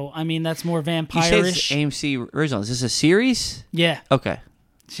 So, I mean, that's more You said it's vampire-ish. AMC original. Is this a series? Yeah. Okay.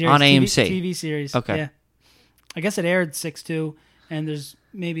 Series, On TV, AMC. TV series. Okay. Yeah. I guess it aired 6/2, and there's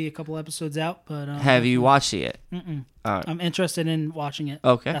maybe a couple episodes out. But Have you watched it yet? Mm-mm. All right. I'm interested in watching it.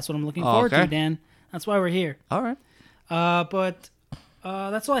 Okay. That's what I'm looking forward Okay. to, Dan. That's why we're here. All right. But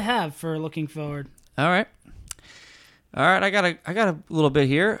that's all I have for looking forward. All right. I got a little bit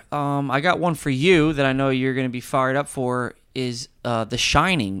here. I got one for you that I know you're going to be fired up for. Is The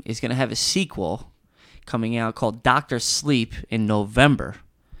Shining is going to have a sequel coming out called Dr. Sleep in November,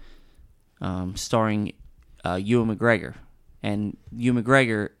 starring Ewan McGregor. And Ewan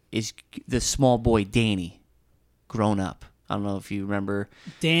McGregor is the small boy Danny, grown up. I don't know if you remember.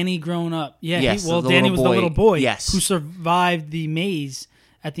 Danny grown up. Yeah, Yes, the Danny little was the boy. little boy Yes. who survived the maze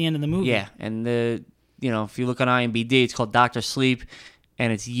at the end of the movie. Yeah, and if you look on IMDb, it's called Dr. Sleep,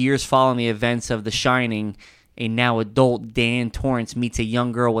 and it's years following the events of The Shining. A now adult Dan Torrance meets a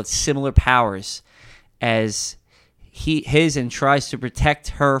young girl with similar powers as his and tries to protect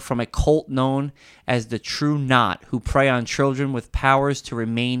her from a cult known as the True Knot, who prey on children with powers to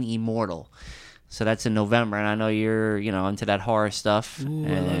remain immortal. So that's in November, and I know you're into that horror stuff Ooh, I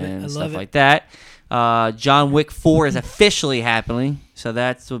and love it. I stuff love it. like that. John Wick 4 is officially happening. So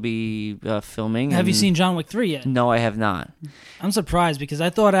that will be filming. Have you and- seen John Wick 3 yet? No, I have not. I'm surprised because I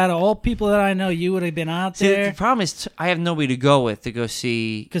thought out of all people that I know, you would have been out See, the there. problem is I have nobody to go with to go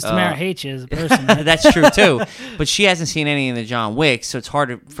see. Because Tamara hates you as a person. Right? That's true too, but she hasn't seen any of the John Wick, so it's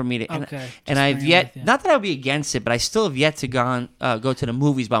harder for me to. Okay, And just I've bring it yet, with you. not that I would be against it, but I still have yet to go to the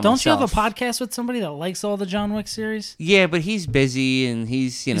movies by Don't myself. you have a podcast with somebody that likes all the John Wick series? Yeah, but he's busy and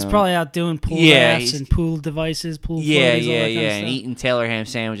he's He's probably out doing pool Yeah, rafts he's- and pool devices, pool Yeah, floaties, all that kind of and stuff. eating Taylor ham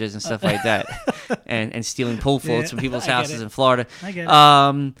sandwiches and stuff like that, and stealing pool floats Yeah, from people's I get houses it. in Florida. I get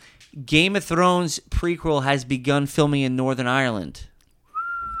it. Game of Thrones prequel has begun filming in Northern Ireland.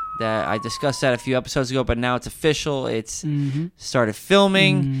 That I discussed that a few episodes ago, but now it's official. It's started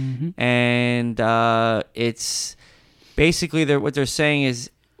filming, and it's basically what they're saying is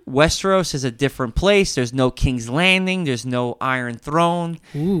Westeros is a different place. There's no King's Landing. There's no Iron Throne.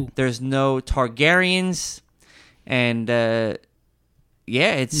 Ooh. There's no Targaryens, and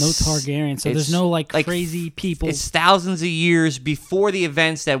it's No Targaryen, so there's it's no like crazy people. It's thousands of years before the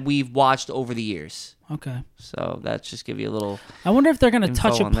events that we've watched over the years. Okay. So that's just give you a little. I wonder if they're going to info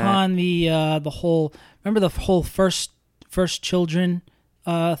touch on that. upon the whole. Remember the whole first children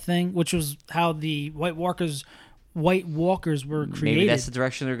thing, which was how the White Walkers were created. Maybe that's the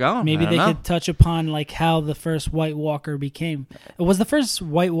direction they're going. Maybe I they don't know. could touch upon like how the first White Walker became. Was the first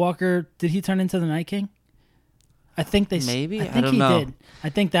White Walker? Did he turn into the Night King? I think they. Maybe? I I think don't he know. did. I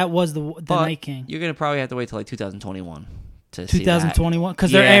think that was the But Night King. You're gonna probably have to wait till like 2021 to see that. 2021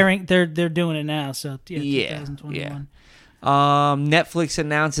 because Yeah. they're airing. They're doing it now. So Yeah, 2021. Netflix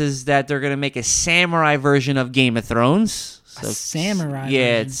announces that they're gonna make a samurai version of Game of Thrones. A samurai. Yeah,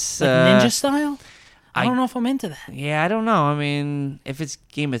 version. it's like ninja style. I I- don't know if I'm into that. Yeah, I don't know. I mean, if it's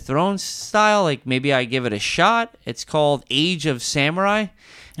Game of Thrones style, like maybe I give it a shot. It's called Age of Samurai,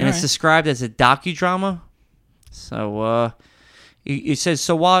 and it's Alright. described as a docudrama. So it says,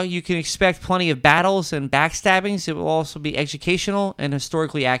 so while you can expect plenty of battles and backstabbings, it will also be educational and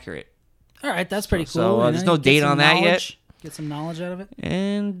historically accurate. All right, that's pretty cool. So, you there's know, no get date some on that yet. knowledge- Get some knowledge out of it.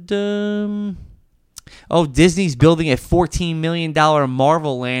 And Disney's building a $14 million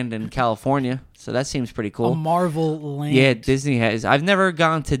Marvel land in California. So that seems pretty A cool. Marvel land. Yeah, Disney has. I've never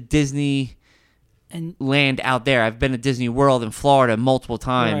gone to Disney and land out there. I've been to Disney World in Florida multiple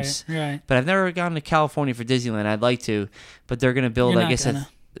times, right. but I've never gone to California for Disneyland. I'd like to, but they're going to build. You're I not guess. gonna.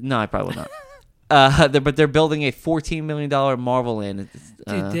 No, I probably will not. But they're building a $14 million Marvel land.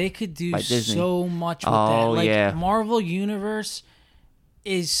 Dude, they could do by Disney. so much with Oh, that. Like yeah. Marvel Universe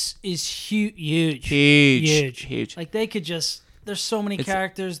is huge. Huge. Like they could just. There's so many It's-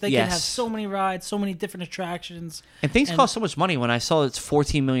 characters. They could yes. have so many rides, so many different attractions. And things cost so much money. When I saw it's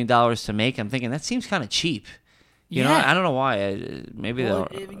 $14 million to make, I'm thinking that seems kind of cheap. You know, Yeah. I don't know why. Maybe Well,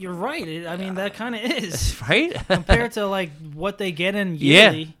 they'll. you're right. I mean, that kind of is Right? compared to like what they get in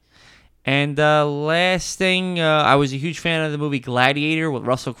Yeah. yearly. And last thing, I was a huge fan of the movie Gladiator with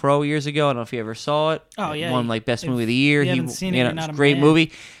Russell Crowe years ago. I don't know if you ever saw it. Oh, yeah. It won like best If movie of the year. you haven't seen it, you know, you're not it's a great man.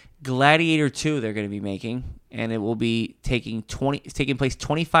 movie. Gladiator 2 they're going to be making, and it will be taking place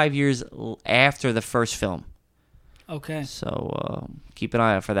 25 years after the first film. Okay. So keep an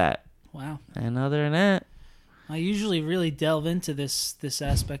eye out for that. Wow. And other than that, I usually really delve into this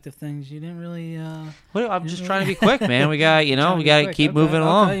aspect of things. You didn't really. well, I'm just trying to be quick, man. We got we got to keep Okay, moving okay,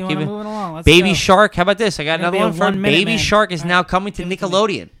 along. You Keep want to it- move it along? Let's Baby go. Shark. How about this? I got Gonna another be a one for 1 minute Baby man. Shark is All now right. coming to Give it to me.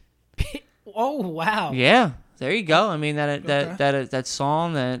 Nickelodeon. Oh wow. Yeah, there you go. I mean that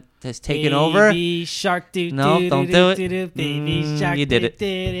song that has taken over. Baby Shark. No, don't do it. Baby Shark. You did it.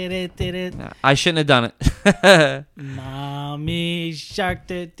 it. No, I shouldn't have done it. Mommy Shark.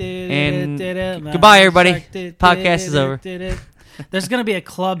 And goodbye, everybody. Podcast is over. There's gonna be a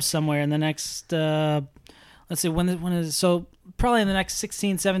club somewhere in the next. Let's see when is it? So probably in the next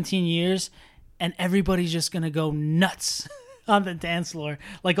 16, 17 years, and everybody's just gonna go nuts on the dance floor,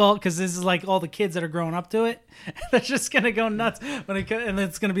 like all because this is like all the kids that are growing up to it. They're just gonna go nuts when and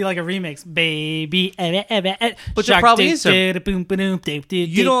it's gonna be like a remix, baby. But there probably is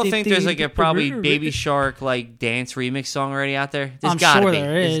You don't think there's like a probably Baby Shark like dance remix song already out there? There's I'm gotta sure be.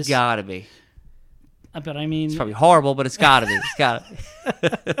 there There's is. gotta be. But I mean, It's probably horrible, but it's gotta be. It's gotta be.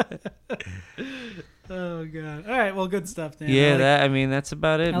 oh god. All right, well, good stuff, Dan. Yeah, that's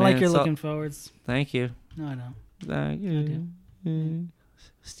about it. I man. like your It's all- looking forwards. Thank you. No, I don't. Thank you.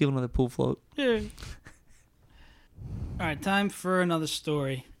 Steal another pool float. Yeah. All right, time for another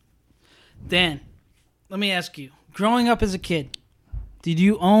story. Dan, let me ask you. Growing up as a kid, did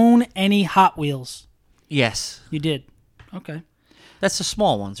you own any Hot Wheels? Yes. You did. Okay. That's the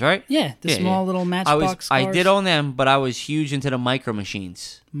small ones, right? Yeah, the Yeah, small yeah. little Matchbox cars. I did own them, but I was huge into the micro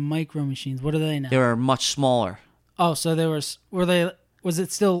machines. Micro machines. What are they now? They were much smaller. Oh, so were they was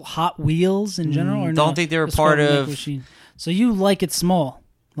it still Hot Wheels in general? Or Don't no? think they were It's part called Make of- Machine. So you like it small,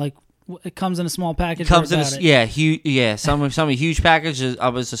 like it comes in a small package. Comes or in a about it? yeah, huge some huge packages. I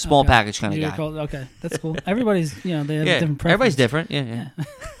was a small package kind of You're guy. okay, that's cool. Everybody's they have different preferences. everybody's different. Yeah.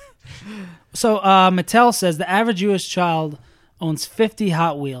 So Mattel says the average U.S. child owns 50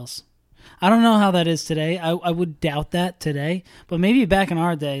 Hot Wheels. I don't know how that is today. I would doubt that today, but maybe back in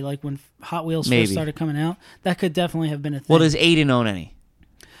our day, like when Hot Wheels first started coming out, that could definitely have been a thing. Well, does Aiden own any?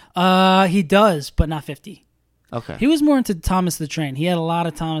 He does, but not 50. Okay. He was more into Thomas the Train. He had a lot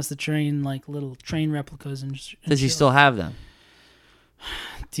of Thomas the Train, like little train replicas. And Does he shit. still have them?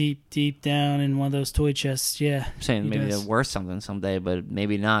 Deep down in one of those toy chests? Yeah. I'm saying he maybe does. they're worth something someday, but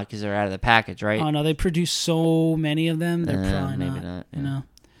maybe not because they're out of the package, right? Oh no, they produce so many of them. They're probably maybe not. not, You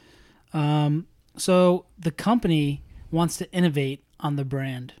know. So the company wants to innovate on the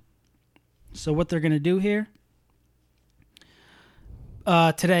brand. So what they're going to do here?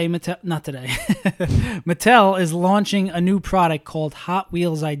 Today, not today. Mattel is launching a new product called Hot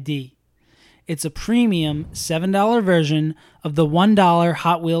Wheels ID. It's a premium $7 version of the $1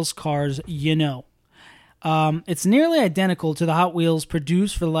 Hot Wheels cars you know. It's nearly identical to the Hot Wheels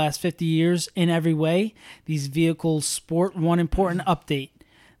produced for the last 50 years in every way. These vehicles sport one important update.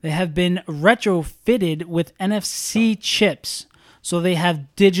 They have been retrofitted with NFC chips, so they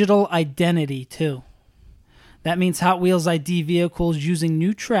have digital identity too. That means Hot Wheels ID vehicles using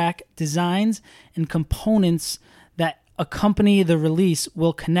new track, designs, and components that accompany the release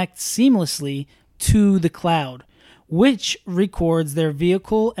will connect seamlessly to the cloud, which records their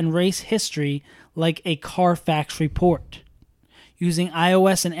vehicle and race history like a Carfax report. Using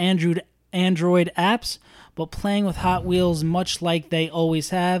iOS and Android apps, but playing with Hot Wheels much like they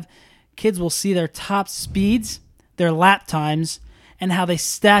always have, kids will see their top speeds, their lap times, and how they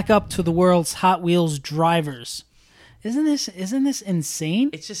stack up to the world's Hot Wheels drivers. Isn't this insane?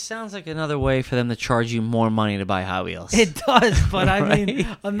 It just sounds like another way for them to charge you more money to buy Hot Wheels. It does, but I Right? mean,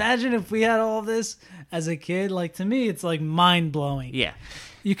 imagine if we had all of this as a kid. Like, to me, it's like mind-blowing. Yeah.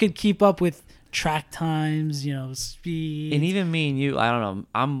 You could keep up with track times, speed. And even me and you, I don't know,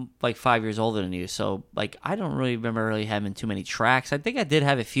 I'm like 5 years older than you, so like I don't really remember having too many tracks. I think I did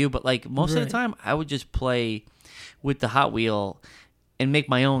have a few, but like most of the Right. time I would just play with the Hot Wheel and make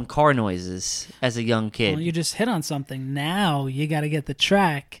my own car noises as a young kid. Well, you just hit on something. Now you got to get the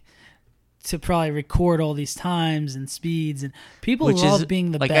track to probably record all these times and speeds, and people Which love is,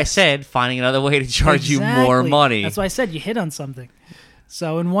 being the like best. I said, finding another way to charge you more Exactly. money. That's why I said you hit on something.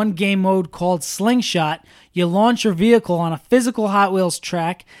 So in one game mode called Slingshot, you launch your vehicle on a physical Hot Wheels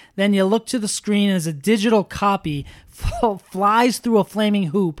track, then you look to the screen as a digital copy flies through a flaming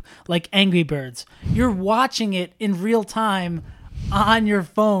hoop like Angry Birds. You're watching it in real time on your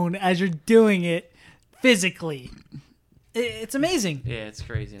phone as you're doing it physically. It's amazing. Yeah, it's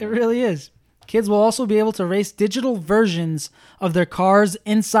crazy. It really is. Kids will also be able to race digital versions of their cars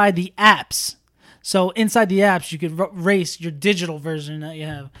inside the apps. So inside the apps, you could race your digital version that you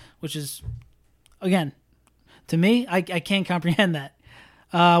have, which is, again, to me, I can't comprehend that.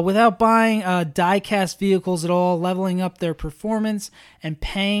 Without buying die-cast vehicles at all, leveling up their performance, and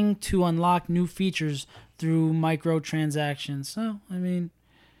paying to unlock new features through microtransactions. So, I mean,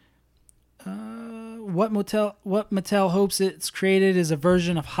 what Mattel hopes it's created is a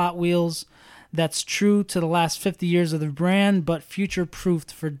version of Hot Wheels that's true to the last 50 years of the brand, but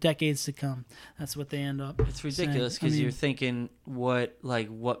future-proofed for decades to come. That's what they end up. It's ridiculous because you're thinking what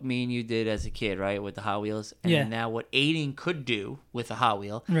me and you did as a kid, right, with the Hot Wheels, and Yeah. then now what Aiden could do with a Hot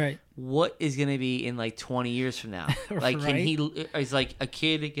Wheel. Right. What is going to be in like 20 years from now? Like, can he? Is like a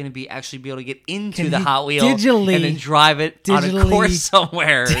kid going to be able to get into the he Hot Wheel digitally- and then drive it on a digitally- course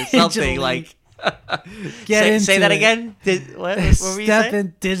somewhere or something digitally like? Get say into that it. again. What were you Step saying?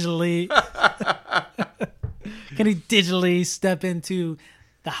 in digitally. Can he digitally step into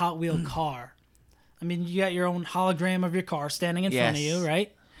the Hot Wheel car? I mean, you got your own hologram of your car standing in front of Yes. you,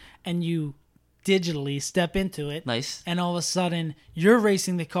 right? And you digitally step into it. Nice. And all of a sudden, you're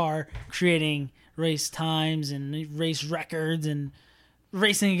racing the car, creating race times and race records and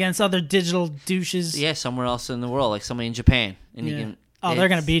racing against other digital douches. Yeah, somewhere else in the world, like somebody in Japan, and Yeah. you can. Oh, they're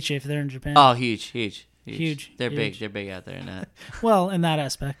going it's- to beat you if they're in Japan. Oh, huge. Huge, They're big. huge. They're big out there in that. Well, in that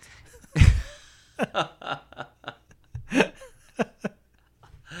aspect.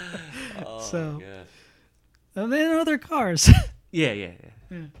 So, they know their cars. Yeah.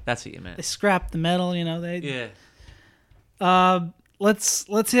 That's what you They meant. scrap the metal, They Yeah.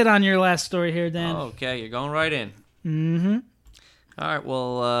 let's hit on your last story here, Dan. Oh, okay, you're going right in. Mm-hmm. All right.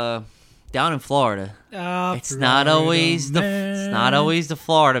 Well, down in Florida, it's not always the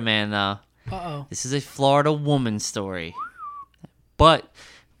Florida man though. Uh-oh. This is a Florida woman story. But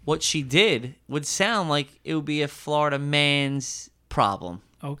what she did would sound like it would be a Florida man's problem.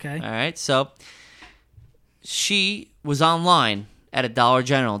 Okay. All right. So she was online at a Dollar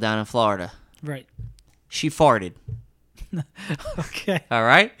General down in Florida. Right. She farted. Okay. All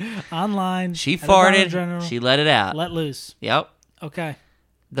right. Online. She at a Dollar farted. General, She let it out. let loose. Yep. Okay.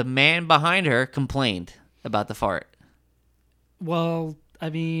 The man behind her complained about the fart. Well, I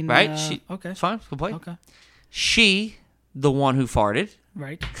mean, Right? okay. Fine. Complain. Okay. She, the one who farted,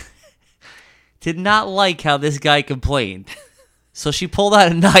 Right. did not like how this guy complained. So she pulled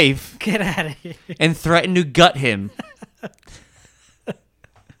out a knife Get out of here. and threatened to gut him.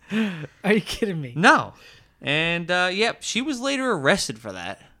 Are you kidding me? No. And, she was later arrested for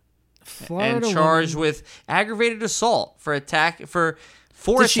that. Florida And charged woman. with aggravated assault for Did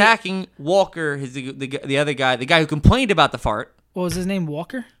she- attacking Walker, the other guy, the guy who complained about the fart. What was his name?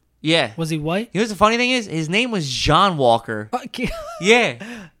 Walker? Yeah. Was he white? You know what the funny thing is? His name was John Walker. Okay.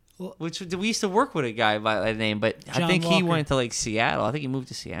 Yeah. Which we used to work with a guy by that name, but I John think he Walker. went to like Seattle. I think he moved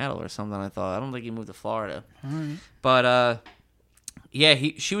to Seattle or something. I don't think he moved to Florida. All right. But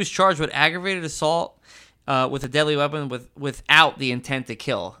she was charged with aggravated assault with a deadly weapon without the intent to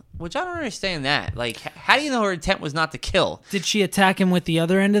kill. Which I don't understand that. Like, how do you know her intent was not to kill? Did she attack him with the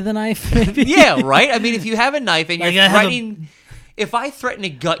other end of the knife? Maybe? Yeah, right? I mean, if you have a knife and Like, you're I have a- threatening... If I threaten to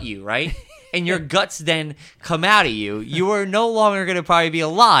gut you, right, and your guts then come out of you, you are no longer going to probably be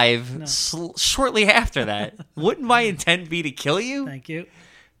alive shortly after that. Wouldn't my intent be to kill you? Thank you.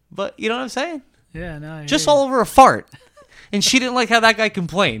 But you know what I'm saying? Yeah, no. I Just hear you. all over a fart. And she didn't like how that guy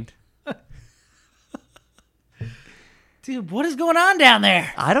complained. Dude, what is going on down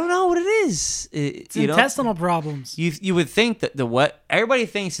there? I don't know what it is. It's intestinal problems. You would think that everybody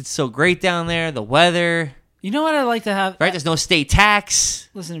thinks it's so great down there, the weather, You know what I'd like to have? right? There's no state tax.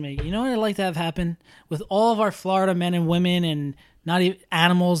 Listen to me. You know what I'd like to have happen with all of our Florida men and women and not even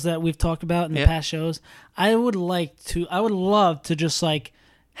animals that we've talked about in the Yep. past shows? I would love to just like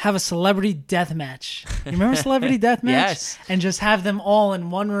have a celebrity death match. You remember celebrity death match? Yes. And just have them all in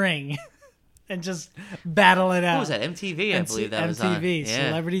one ring and just battle it out. What was that? MTV, I believe that was on. MTV, Yeah.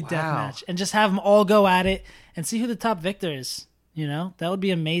 celebrity death Wow. match. And just have them all go at it and see who the top victor is. You know? That would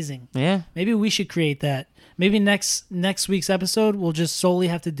be amazing. Yeah. Maybe we should create that. Maybe next week's episode we'll just solely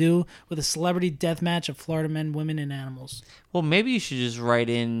have to do with a celebrity death match of Florida men, women, and animals. Well, maybe you should just write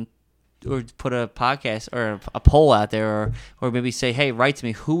in or put a podcast or a poll out there or maybe say, hey, write to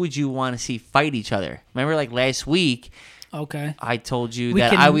me. Who would you want to see fight each other? Remember, like last week, Okay. I told you We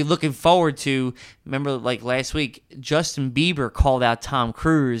that can- I was looking forward to, remember, like last week, Justin Bieber called out Tom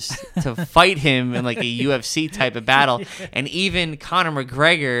Cruise to fight him in like a UFC type of battle. And even Conor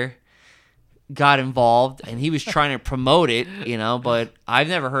McGregor got involved and he was trying to promote it, but I've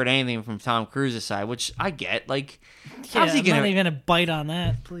never heard anything from Tom Cruise's side, which I get. Like, how's he I'm gonna not even a bite on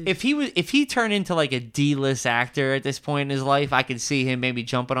that, please. if he turned into like a D-list actor at this point in his life, I could see him maybe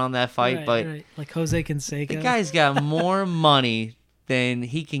jumping on that fight, Right, but right. Like Jose Canseco. the guy's got more money than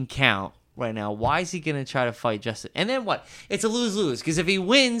he can count right now. Why is he going to try to fight Justin? And then what? It's a lose-lose because if he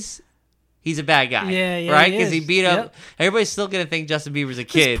wins, he's a bad guy. Yeah, right? he Because he is. beat up. Yep. Everybody's still going to think Justin Bieber's a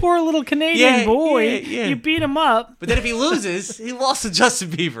This kid. poor little Canadian Yeah, boy. yeah. You beat him up. But then if he loses, he lost to Justin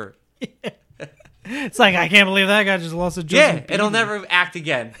Bieber. It's like, I can't believe that guy just lost a Yeah, Justin and he'll Bieber. never act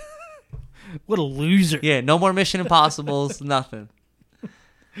again. What a loser. Yeah, no more Mission Impossibles, nothing.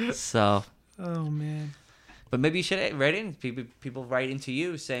 So, Oh, man. but maybe you should write in. People write into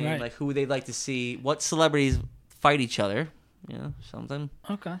you saying Right. like who they'd like to see, what celebrities fight each other. Something.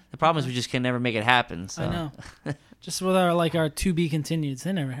 Okay. The problem is we just can never make it happen. So. I know. Just with our to be continueds.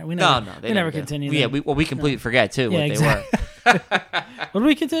 They never They never do. continue. Yeah, them. we completely forget too Yeah, what exactly. they were. What do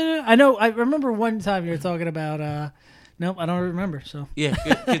we continue? I remember one time you were talking about nope, I don't remember, so Yeah,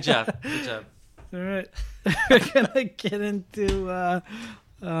 good job. Good job. all right. We're gonna get into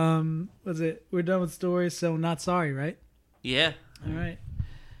what's it? We're done with stories, so not sorry, right? Yeah. All right.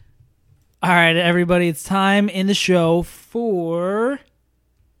 All right, everybody, it's time in the show for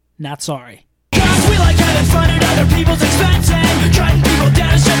Not Sorry. Cause we like having fun at other people's expense and cutting people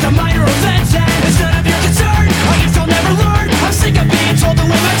down is just a minor offense and it's none of your concern. I guess I'll never learn. I'm sick of being told to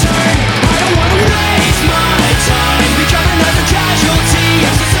wait my turn. I don't want to waste my time. Become another casualty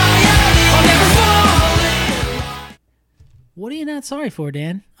of society. I'll never fall in. What are you not sorry for,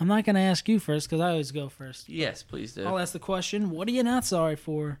 Dan? I'm not going to ask you first because I always go first. Yes, please do. I'll ask the question, what are you not sorry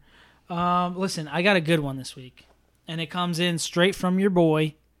for? Listen, I got a good one this week, and it comes in straight from your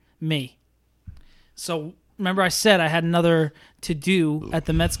boy, me. So, remember I said I had another to-do at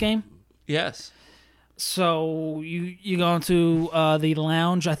the Mets game? Yes. So, you go into the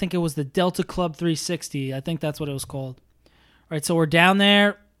lounge. I think it was the Delta Club 360. I think that's what it was called. Right, so we're down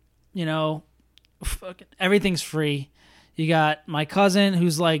there, everything's free. You got my cousin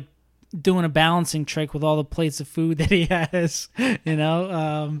who's like doing a balancing trick with all the plates of food that he has.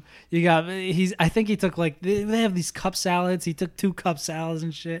 I think he took they have these cup salads. He took 2 cup salads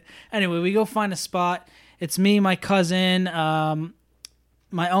and shit. Anyway, we go find a spot. It's me, my cousin,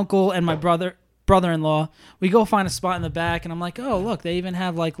 my uncle, and my brother-in-law. We go find a spot in the back, and I'm like, oh, look, they even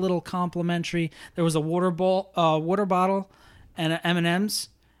have like little complimentary. There was a water bottle, and M&Ms,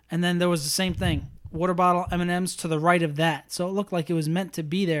 and then there was the same thing, water bottle, M&Ms to the right of that. So it looked like it was meant to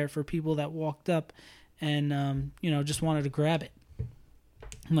be there for people that walked up and just wanted to grab it.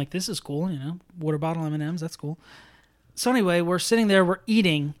 I'm like, this is cool, water bottle, M&Ms, that's cool. So anyway, we're sitting there, we're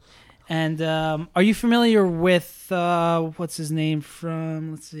eating. And are you familiar with what's his name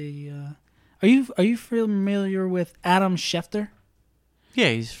from? Let's see. Are you familiar with Adam Schefter?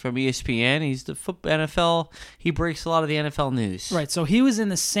 Yeah, he's from ESPN. He's the NFL. He breaks a lot of the NFL news. Right. So he was in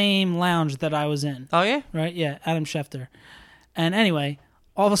the same lounge that I was in. Oh yeah. Right. Yeah. Adam Schefter. And anyway,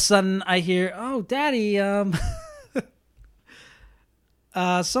 all of a sudden I hear, "Oh, Daddy,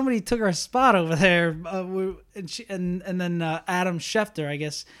 somebody took our spot over there," and then Adam Schefter, I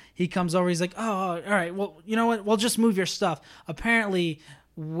guess, he comes over. He's like, "Oh, all right. Well, you know what? We'll just move your stuff." Apparently,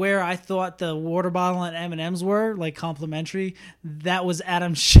 where I thought the water bottle and M&Ms were, like complimentary, that was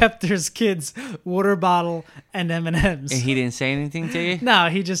Adam Schefter's kids' water bottle and M&Ms. And he didn't say anything to you? No,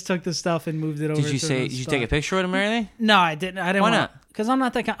 he just took the stuff and moved it over. Did you take a picture with him or anything? No, I didn't. Why not? Because I'm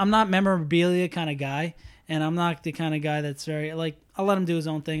not I'm not memorabilia kind of guy, and I'm not the kind of guy that's very I'll let him do his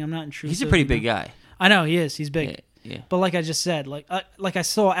own thing. I'm not intrusive. He's a pretty big guy. I know he is. He's big. Yeah. But like I just said, like I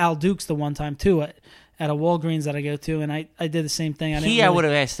saw Al Dukes the one time too at a Walgreens that I go to, and I did the same thing. I would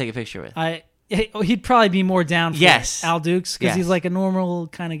have asked to take a picture with. He'd probably be more down for Al Dukes because he's like a normal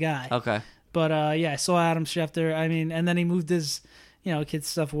kind of guy. Okay. But I saw Adam Schefter. I mean, and then he moved his kids'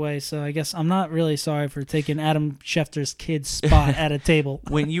 stuff away. So I guess I'm not really sorry for taking Adam Schefter's kid's spot at a table.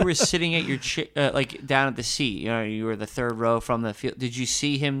 When you were sitting at your like down at the seat, you were the third row from the field. Did you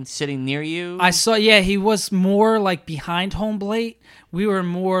see him sitting near you? I saw. Yeah, he was more like behind home plate. We were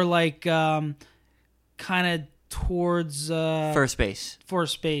more like kind of towards first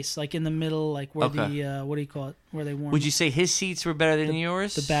base, like in the middle, like where the what do you call it? Where they warm. Would you say his seats were better than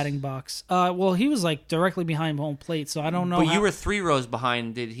yours? The batting box. Well, he was like directly behind home plate, so I don't know. But you were 3 rows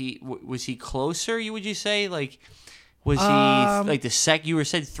behind. Was he closer? Would you say like was he like the sec? You were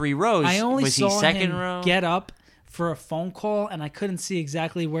said 3 rows. I only was saw he second him row? Get up for a phone call, and I couldn't see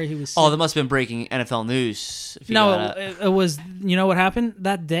exactly where he was sitting. Oh, that must have been breaking NFL news. No, it was. You know what happened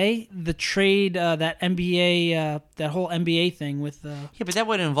that day? The trade, that NBA, that whole NBA thing with. Yeah, but that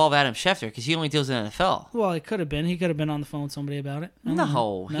wouldn't involve Adam Schefter because he only deals in NFL. Well, it could have been. He could have been on the phone with somebody about it.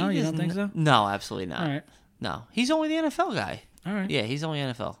 No, you don't think so? No, absolutely not. All right. No, he's only the NFL guy. All right. Yeah, he's only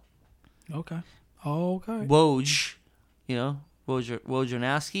NFL. Okay. Woj,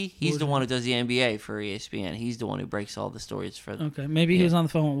 Wojnarowski, he's the one who does the NBA for ESPN. He's the one who breaks all the stories for them. Okay, maybe he was on the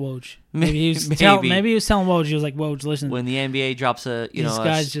phone with Woj. Maybe he was telling Woj. He was like, "Woj, listen." When the NBA drops a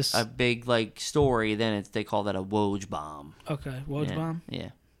big like story, then they call that a Woj bomb. Okay, Woj bomb.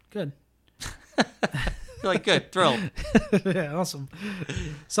 Yeah, good. You're like good, thrilled. Yeah, awesome.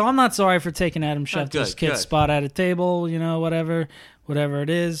 So I'm not sorry for taking Adam Schefter's kid's spot at a table. Whatever it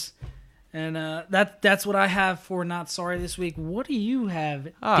is. And that's what I have for Not Sorry this week. What do you have,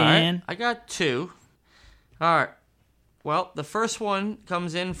 Dan? Right. I got 2. All right. Well, the first one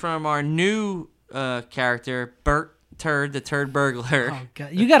comes in from our new character, Bert Turd, the Turd Burglar. Oh,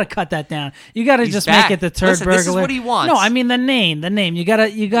 God. You got to cut that down. You got to just back. make it the Turd Burglar. This is what he wants. No, I mean the name. You got to.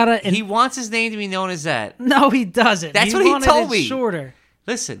 He wants his name to be known as that. No, he doesn't. That's what he told me. Shorter.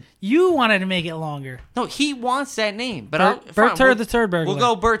 Listen. You wanted to make it longer. No, he wants that name. But Bert Turd, the Turd Burglar. We'll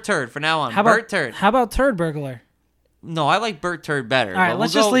go Bert Turd for now on. Bert Turd. How about Turd Burglar? No, I like Bert Turd better. All right,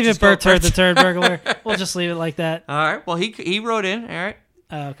 let's just leave it Bert Turd, the Turd Burglar. We'll just leave it like that. All right. Well, he wrote in. All right.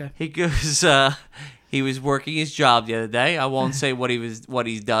 Okay. He goes. He was working his job the other day. I won't say what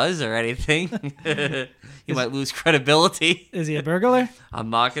he does or anything. He might lose credibility. Is he a burglar?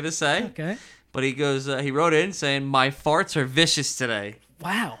 I'm not gonna say. Okay. But he goes. He wrote in saying, "My farts are vicious today.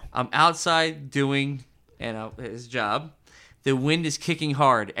 Wow. I'm outside doing his job. The wind is kicking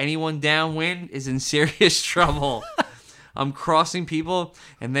hard. Anyone downwind is in serious trouble. I'm crossing people,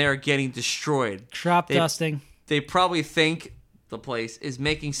 and they are getting destroyed. Crop dusting. They probably think the place is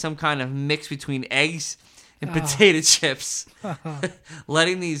making some kind of mix between eggs and potato chips.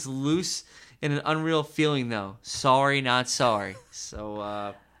 Letting these loose in an unreal feeling, though. Sorry, not sorry."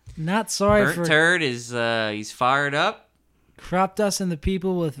 So, not sorry Bert for... Turd is, he's fired up. Crop dusting the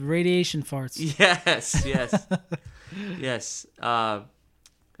people with radiation farts. Yes. Yes. All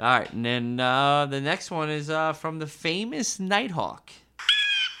right, and then the next one is from the famous Nighthawk.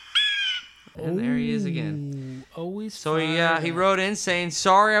 And there he is again. Always. So he wrote in saying,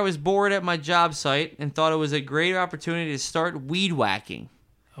 "Sorry, I was bored at my job site and thought it was a great opportunity to start weed whacking.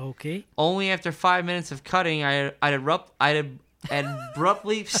 Okay. Only after 5 minutes of cutting, I'd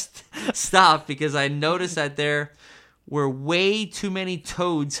abruptly stopped because I noticed that there were way too many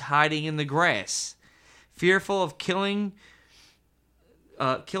toads hiding in the grass. Fearful of killing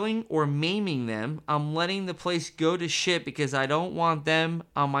or maiming them, I'm letting the place go to shit because I don't want them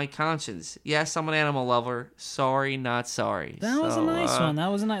on my conscience. Yes, I'm an animal lover. Sorry, not sorry." That was a nice one.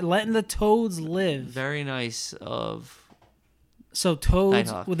 That was a nice. Letting the toads live. Very nice of So toads.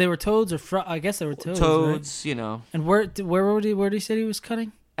 Nighthawk. Well, they were toads, or I guess they were toads. toads, Right? And where did he say he was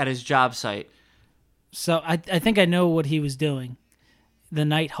cutting? at his job site. So I think I know what he was doing. The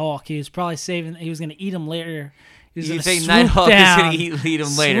Nighthawk. He was probably saving. He was going to eat him later. You think Nighthawk is going to eat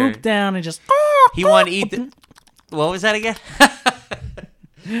him later? Swoop down and just. He wanted to eat. What was that again?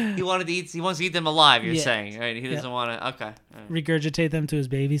 He wanted to eat. He wants to eat them alive. You're saying, right? He doesn't want to. Okay. Right. Regurgitate them to his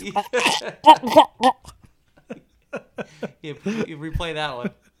babies. Yeah, you replay that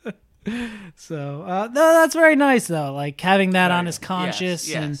one. So no, that's very nice though. Like having that on his conscience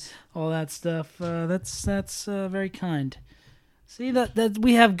yes. and all that stuff. That's very kind. See that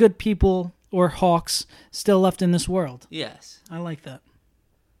we have good people or hawks still left in this world. Yes. I like that.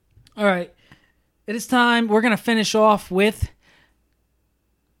 All right, it is time. We're gonna finish off with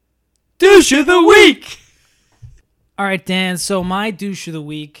douche of the week. All right, Dan. So my douche of the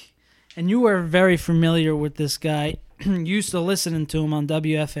week, and you are very familiar with this guy. Used to listening to him on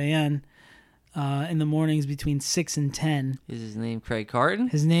WFAN in the mornings between 6 and 10. Is his name Craig Carton?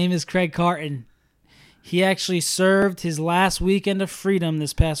 His name is Craig Carton. He actually served his last weekend of freedom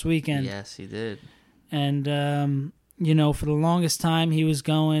this past weekend. Yes, he did. And, for the longest time, he was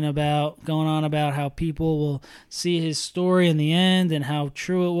going on about how people will see his story in the end and how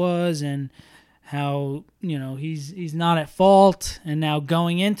true it was and how, he's not at fault. And now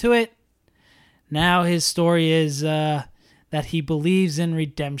going into it, now his story is that he believes in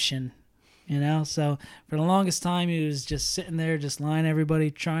redemption, So for the longest time, he was just sitting there, just lying to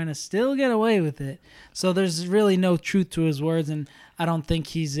everybody, trying to still get away with it. So there's really no truth to his words, and I don't think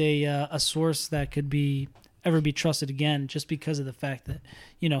he's a source that could ever be trusted again, just because of the fact that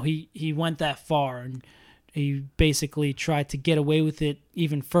he went that far and he basically tried to get away with it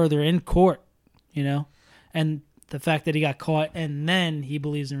even further in court, and the fact that he got caught and then he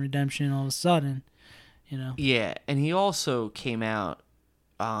believes in redemption all of a sudden, Yeah, and he also came out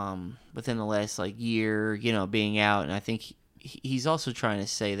within the last year, being out, and I think he's also trying to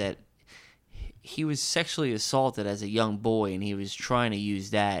say that he was sexually assaulted as a young boy, and he was trying to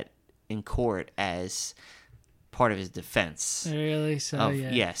use that in court as part of his defense. Really? So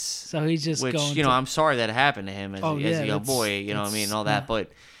yes. So he's just going. I'm sorry that happened to him as a young boy. You know what I mean, and all that,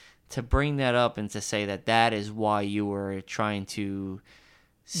 but. To bring that up and to say that is why you were trying to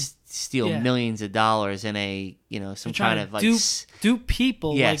steal millions of dollars in a some kind of dupe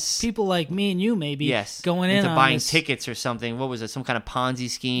people, like people like me and you maybe going into buying tickets or something. What was it? Some kind of Ponzi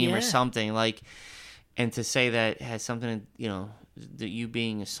scheme or something and to say that has something that you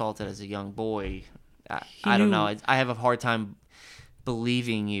being assaulted as a young boy. I don't know. I have a hard time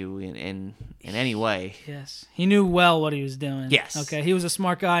believing you in any way. Yes. He knew well what he was doing. Yes. Okay. He was a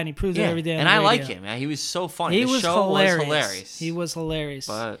smart guy and he proved it every day. And I like him. He was so funny. The show was hilarious. He was hilarious.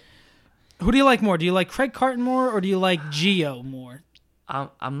 But who do you like more? Do you like Craig Carton more or do you like Gio more?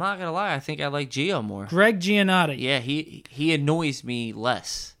 I'm not gonna lie. I think I like Gio more. Greg Giannotti. Yeah, he annoys me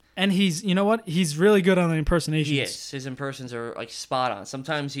less. And he's, you know what? He's really good on the impersonations. Yes, his impressions are spot on.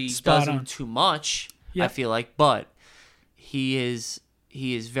 Sometimes he does them too much. Yep. I feel like, but he is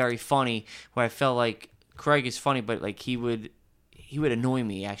very funny. Where I felt like Craig is funny, but he would annoy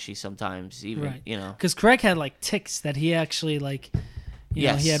me actually sometimes. Even because Craig had tics that he actually he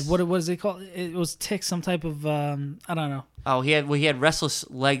had what was it called? It was tics, some type of I don't know. Oh, he had restless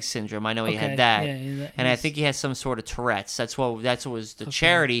leg syndrome. I know he had that, and I think he has some sort of Tourette's. That's what was the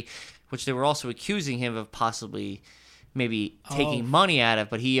charity, which they were also accusing him of possibly. Maybe taking money out of,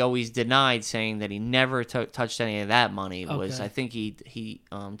 but he always denied, saying that he never touched any of that money. I think he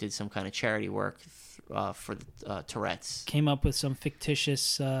did some kind of charity work for the Tourette's. Came up with some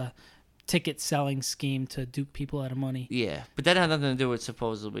fictitious ticket selling scheme to dupe people out of money. Yeah, but that had nothing to do with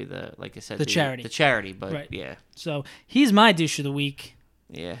supposedly the charity. The charity, but right. Yeah. So he's my douche of the week.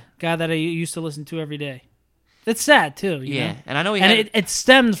 Yeah. Guy that I used to listen to every day. It's sad too. You know? And I know it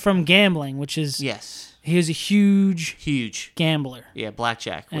stemmed from gambling, which is He was a huge Huge. gambler. Yeah,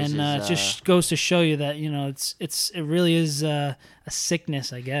 blackjack was And his, it just goes to show you that, it really is a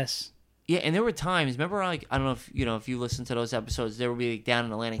sickness, I guess. Yeah, and there were times, remember, like, I don't know if you listen to those episodes, there would be like, down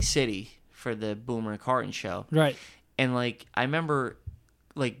in Atlantic City for the Boomer and Carton show. Right. And like I remember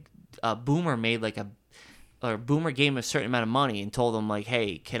like Boomer Boomer gave him a certain amount of money and told him like,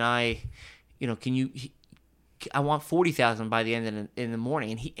 "Hey, I want 40,000 by the end in the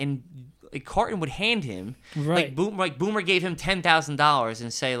morning." And like Carton would hand him right. Boomer gave him $10,000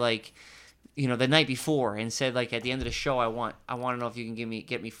 and say like, the night before, and said like at the end of the show, I want to know if you can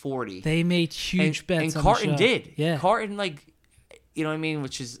get me 40. They made huge bets. And Carton did. Yeah. Carton you know what I mean?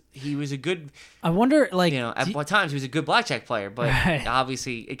 He was a good. I wonder, like, at what times he was a good blackjack player, but right.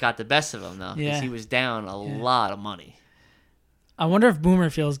 obviously it got the best of him though, because he was down a lot of money. I wonder if Boomer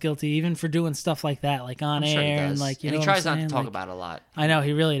feels guilty even for doing stuff like that, like on air, sure he does. and like he tries not to talk about it a lot. I know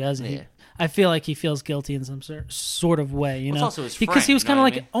he really doesn't. Yeah. I feel like he feels guilty in some sort of way, It's also his because he was kind of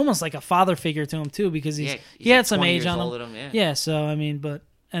like almost almost like a father figure to him too, because he like had some 20 age years on older him. than him. Yeah. So I mean, but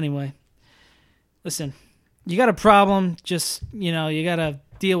anyway, listen, you got a problem, just you gotta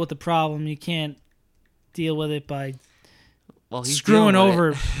deal with the problem. You can't deal with it by he's screwing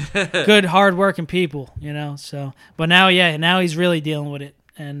over good, hard-working people, So, but now he's really dealing with it,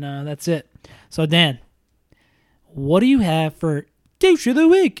 and that's it. So, Dan, what do you have for douche of the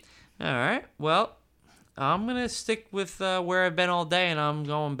week? All right. Well, I'm gonna stick with where I've been all day, and I'm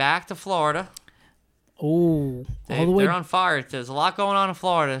going back to Florida. Oh, all the way they're on fire. There's a lot going on in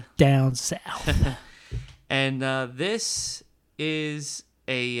Florida. Down south. And this is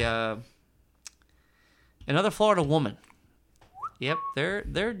another Florida woman. Yep,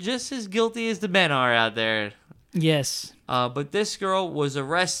 they're just as guilty as the men are out there. Yes. But this girl was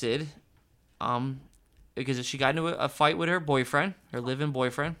arrested because she got into a fight with her boyfriend, her live-in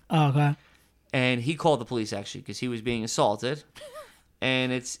boyfriend. Oh, okay. And he called the police, actually, because he was being assaulted.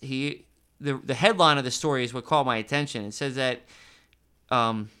 And the headline of the story is what caught my attention. It says that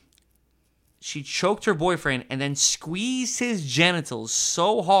she choked her boyfriend and then squeezed his genitals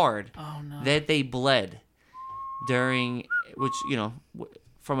so hard that they bled from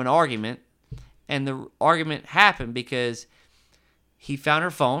an argument. And the argument happened because he found her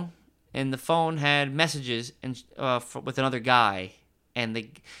phone, and the phone had messages with another guy, and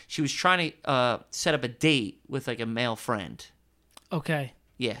she was trying to set up a date with like a male friend. Okay.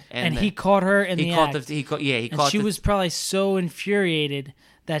 Yeah, and he caught her in the act. She was probably so infuriated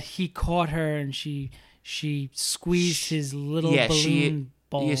that he caught her, and she squeezed his little balloon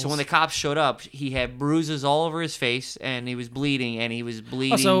balls. Yeah, so when the cops showed up, he had bruises all over his face, and he was bleeding,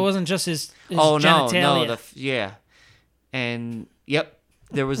 Oh, so it wasn't just his genitalia. No, and yep,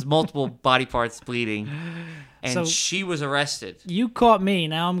 there was multiple body parts bleeding, and so she was arrested. You caught me,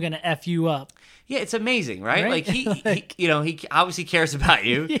 now I'm gonna F you up. Yeah, it's amazing, right? Like he obviously cares about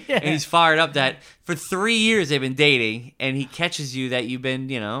you, and he's fired up that for 3 years they've been dating, and he catches you that you've been,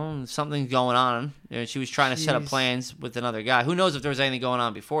 something's going on. She was trying to set up plans with another guy. Who knows if there was anything going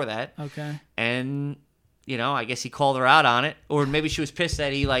on before that? Okay. And I guess he called her out on it, or maybe she was pissed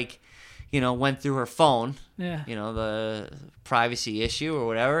that he went through her phone. Yeah. The privacy issue or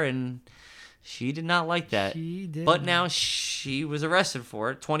whatever, and she did not like that. She did. But now she was arrested for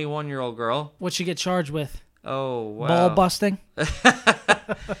it. 21-year-old girl. What'd she get charged with? Oh, wow. Ball busting?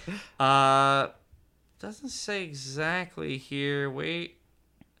 Doesn't say exactly here. Wait.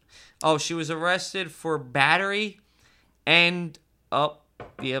 Oh, she was arrested for battery and well,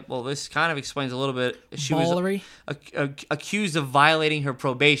 this kind of explains a little bit. She Ballery? was accused of violating her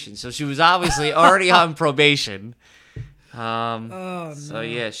probation. So she was obviously already on probation. No. So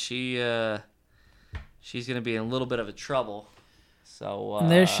yeah, she's gonna be in a little bit of a trouble. So and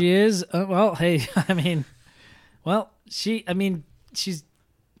there she is. Well, hey, she's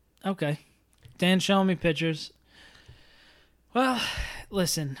okay. Dan's showing me pictures. Well,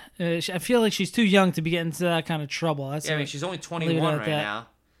 listen, I feel like she's too young to be getting into that kind of trouble. She's only 21 right now.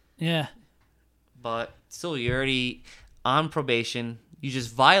 Yeah. But still, you're already on probation. You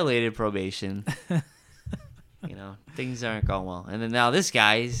just violated probation. Things aren't going well. And then now this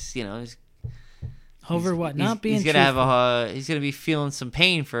guy is, over what? Not being he's gonna he's gonna be feeling some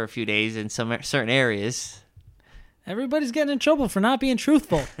pain for a few days in some certain areas. Everybody's getting in trouble for not being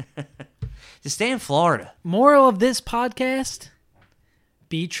truthful. Just stay in Florida. Moral of this podcast: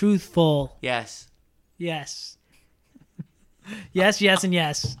 be truthful. Yes. Yes. Yes, and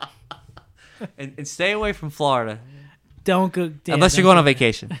yes. and stay away from Florida. Don't go unless you're going on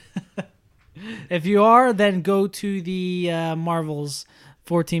vacation. If you are, then go to the Marvel's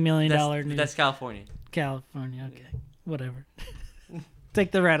 $14 million. That's California. California, okay. Whatever.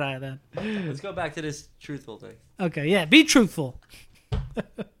 Take the red eye then. Let's go back to this truthful thing. Okay, yeah, be truthful.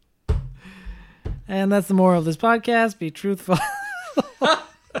 And that's the moral of this podcast. Be truthful.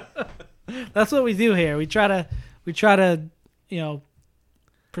 That's what we do here. We try to,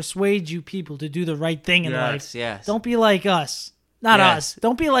 persuade you people to do the right thing in life. Yes. Don't be like us. Not us.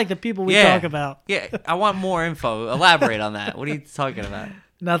 Don't be like the people we talk about. Yeah, I want more info. Elaborate on that. What are you talking about?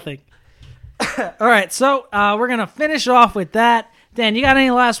 Nothing. All right, so we're gonna finish off with that. Dan, you got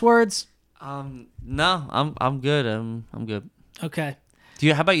any last words? No, I'm good. I'm good. Okay.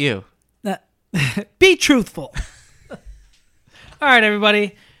 How about you? Be truthful. All right,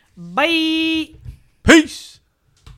 everybody. Bye. Peace.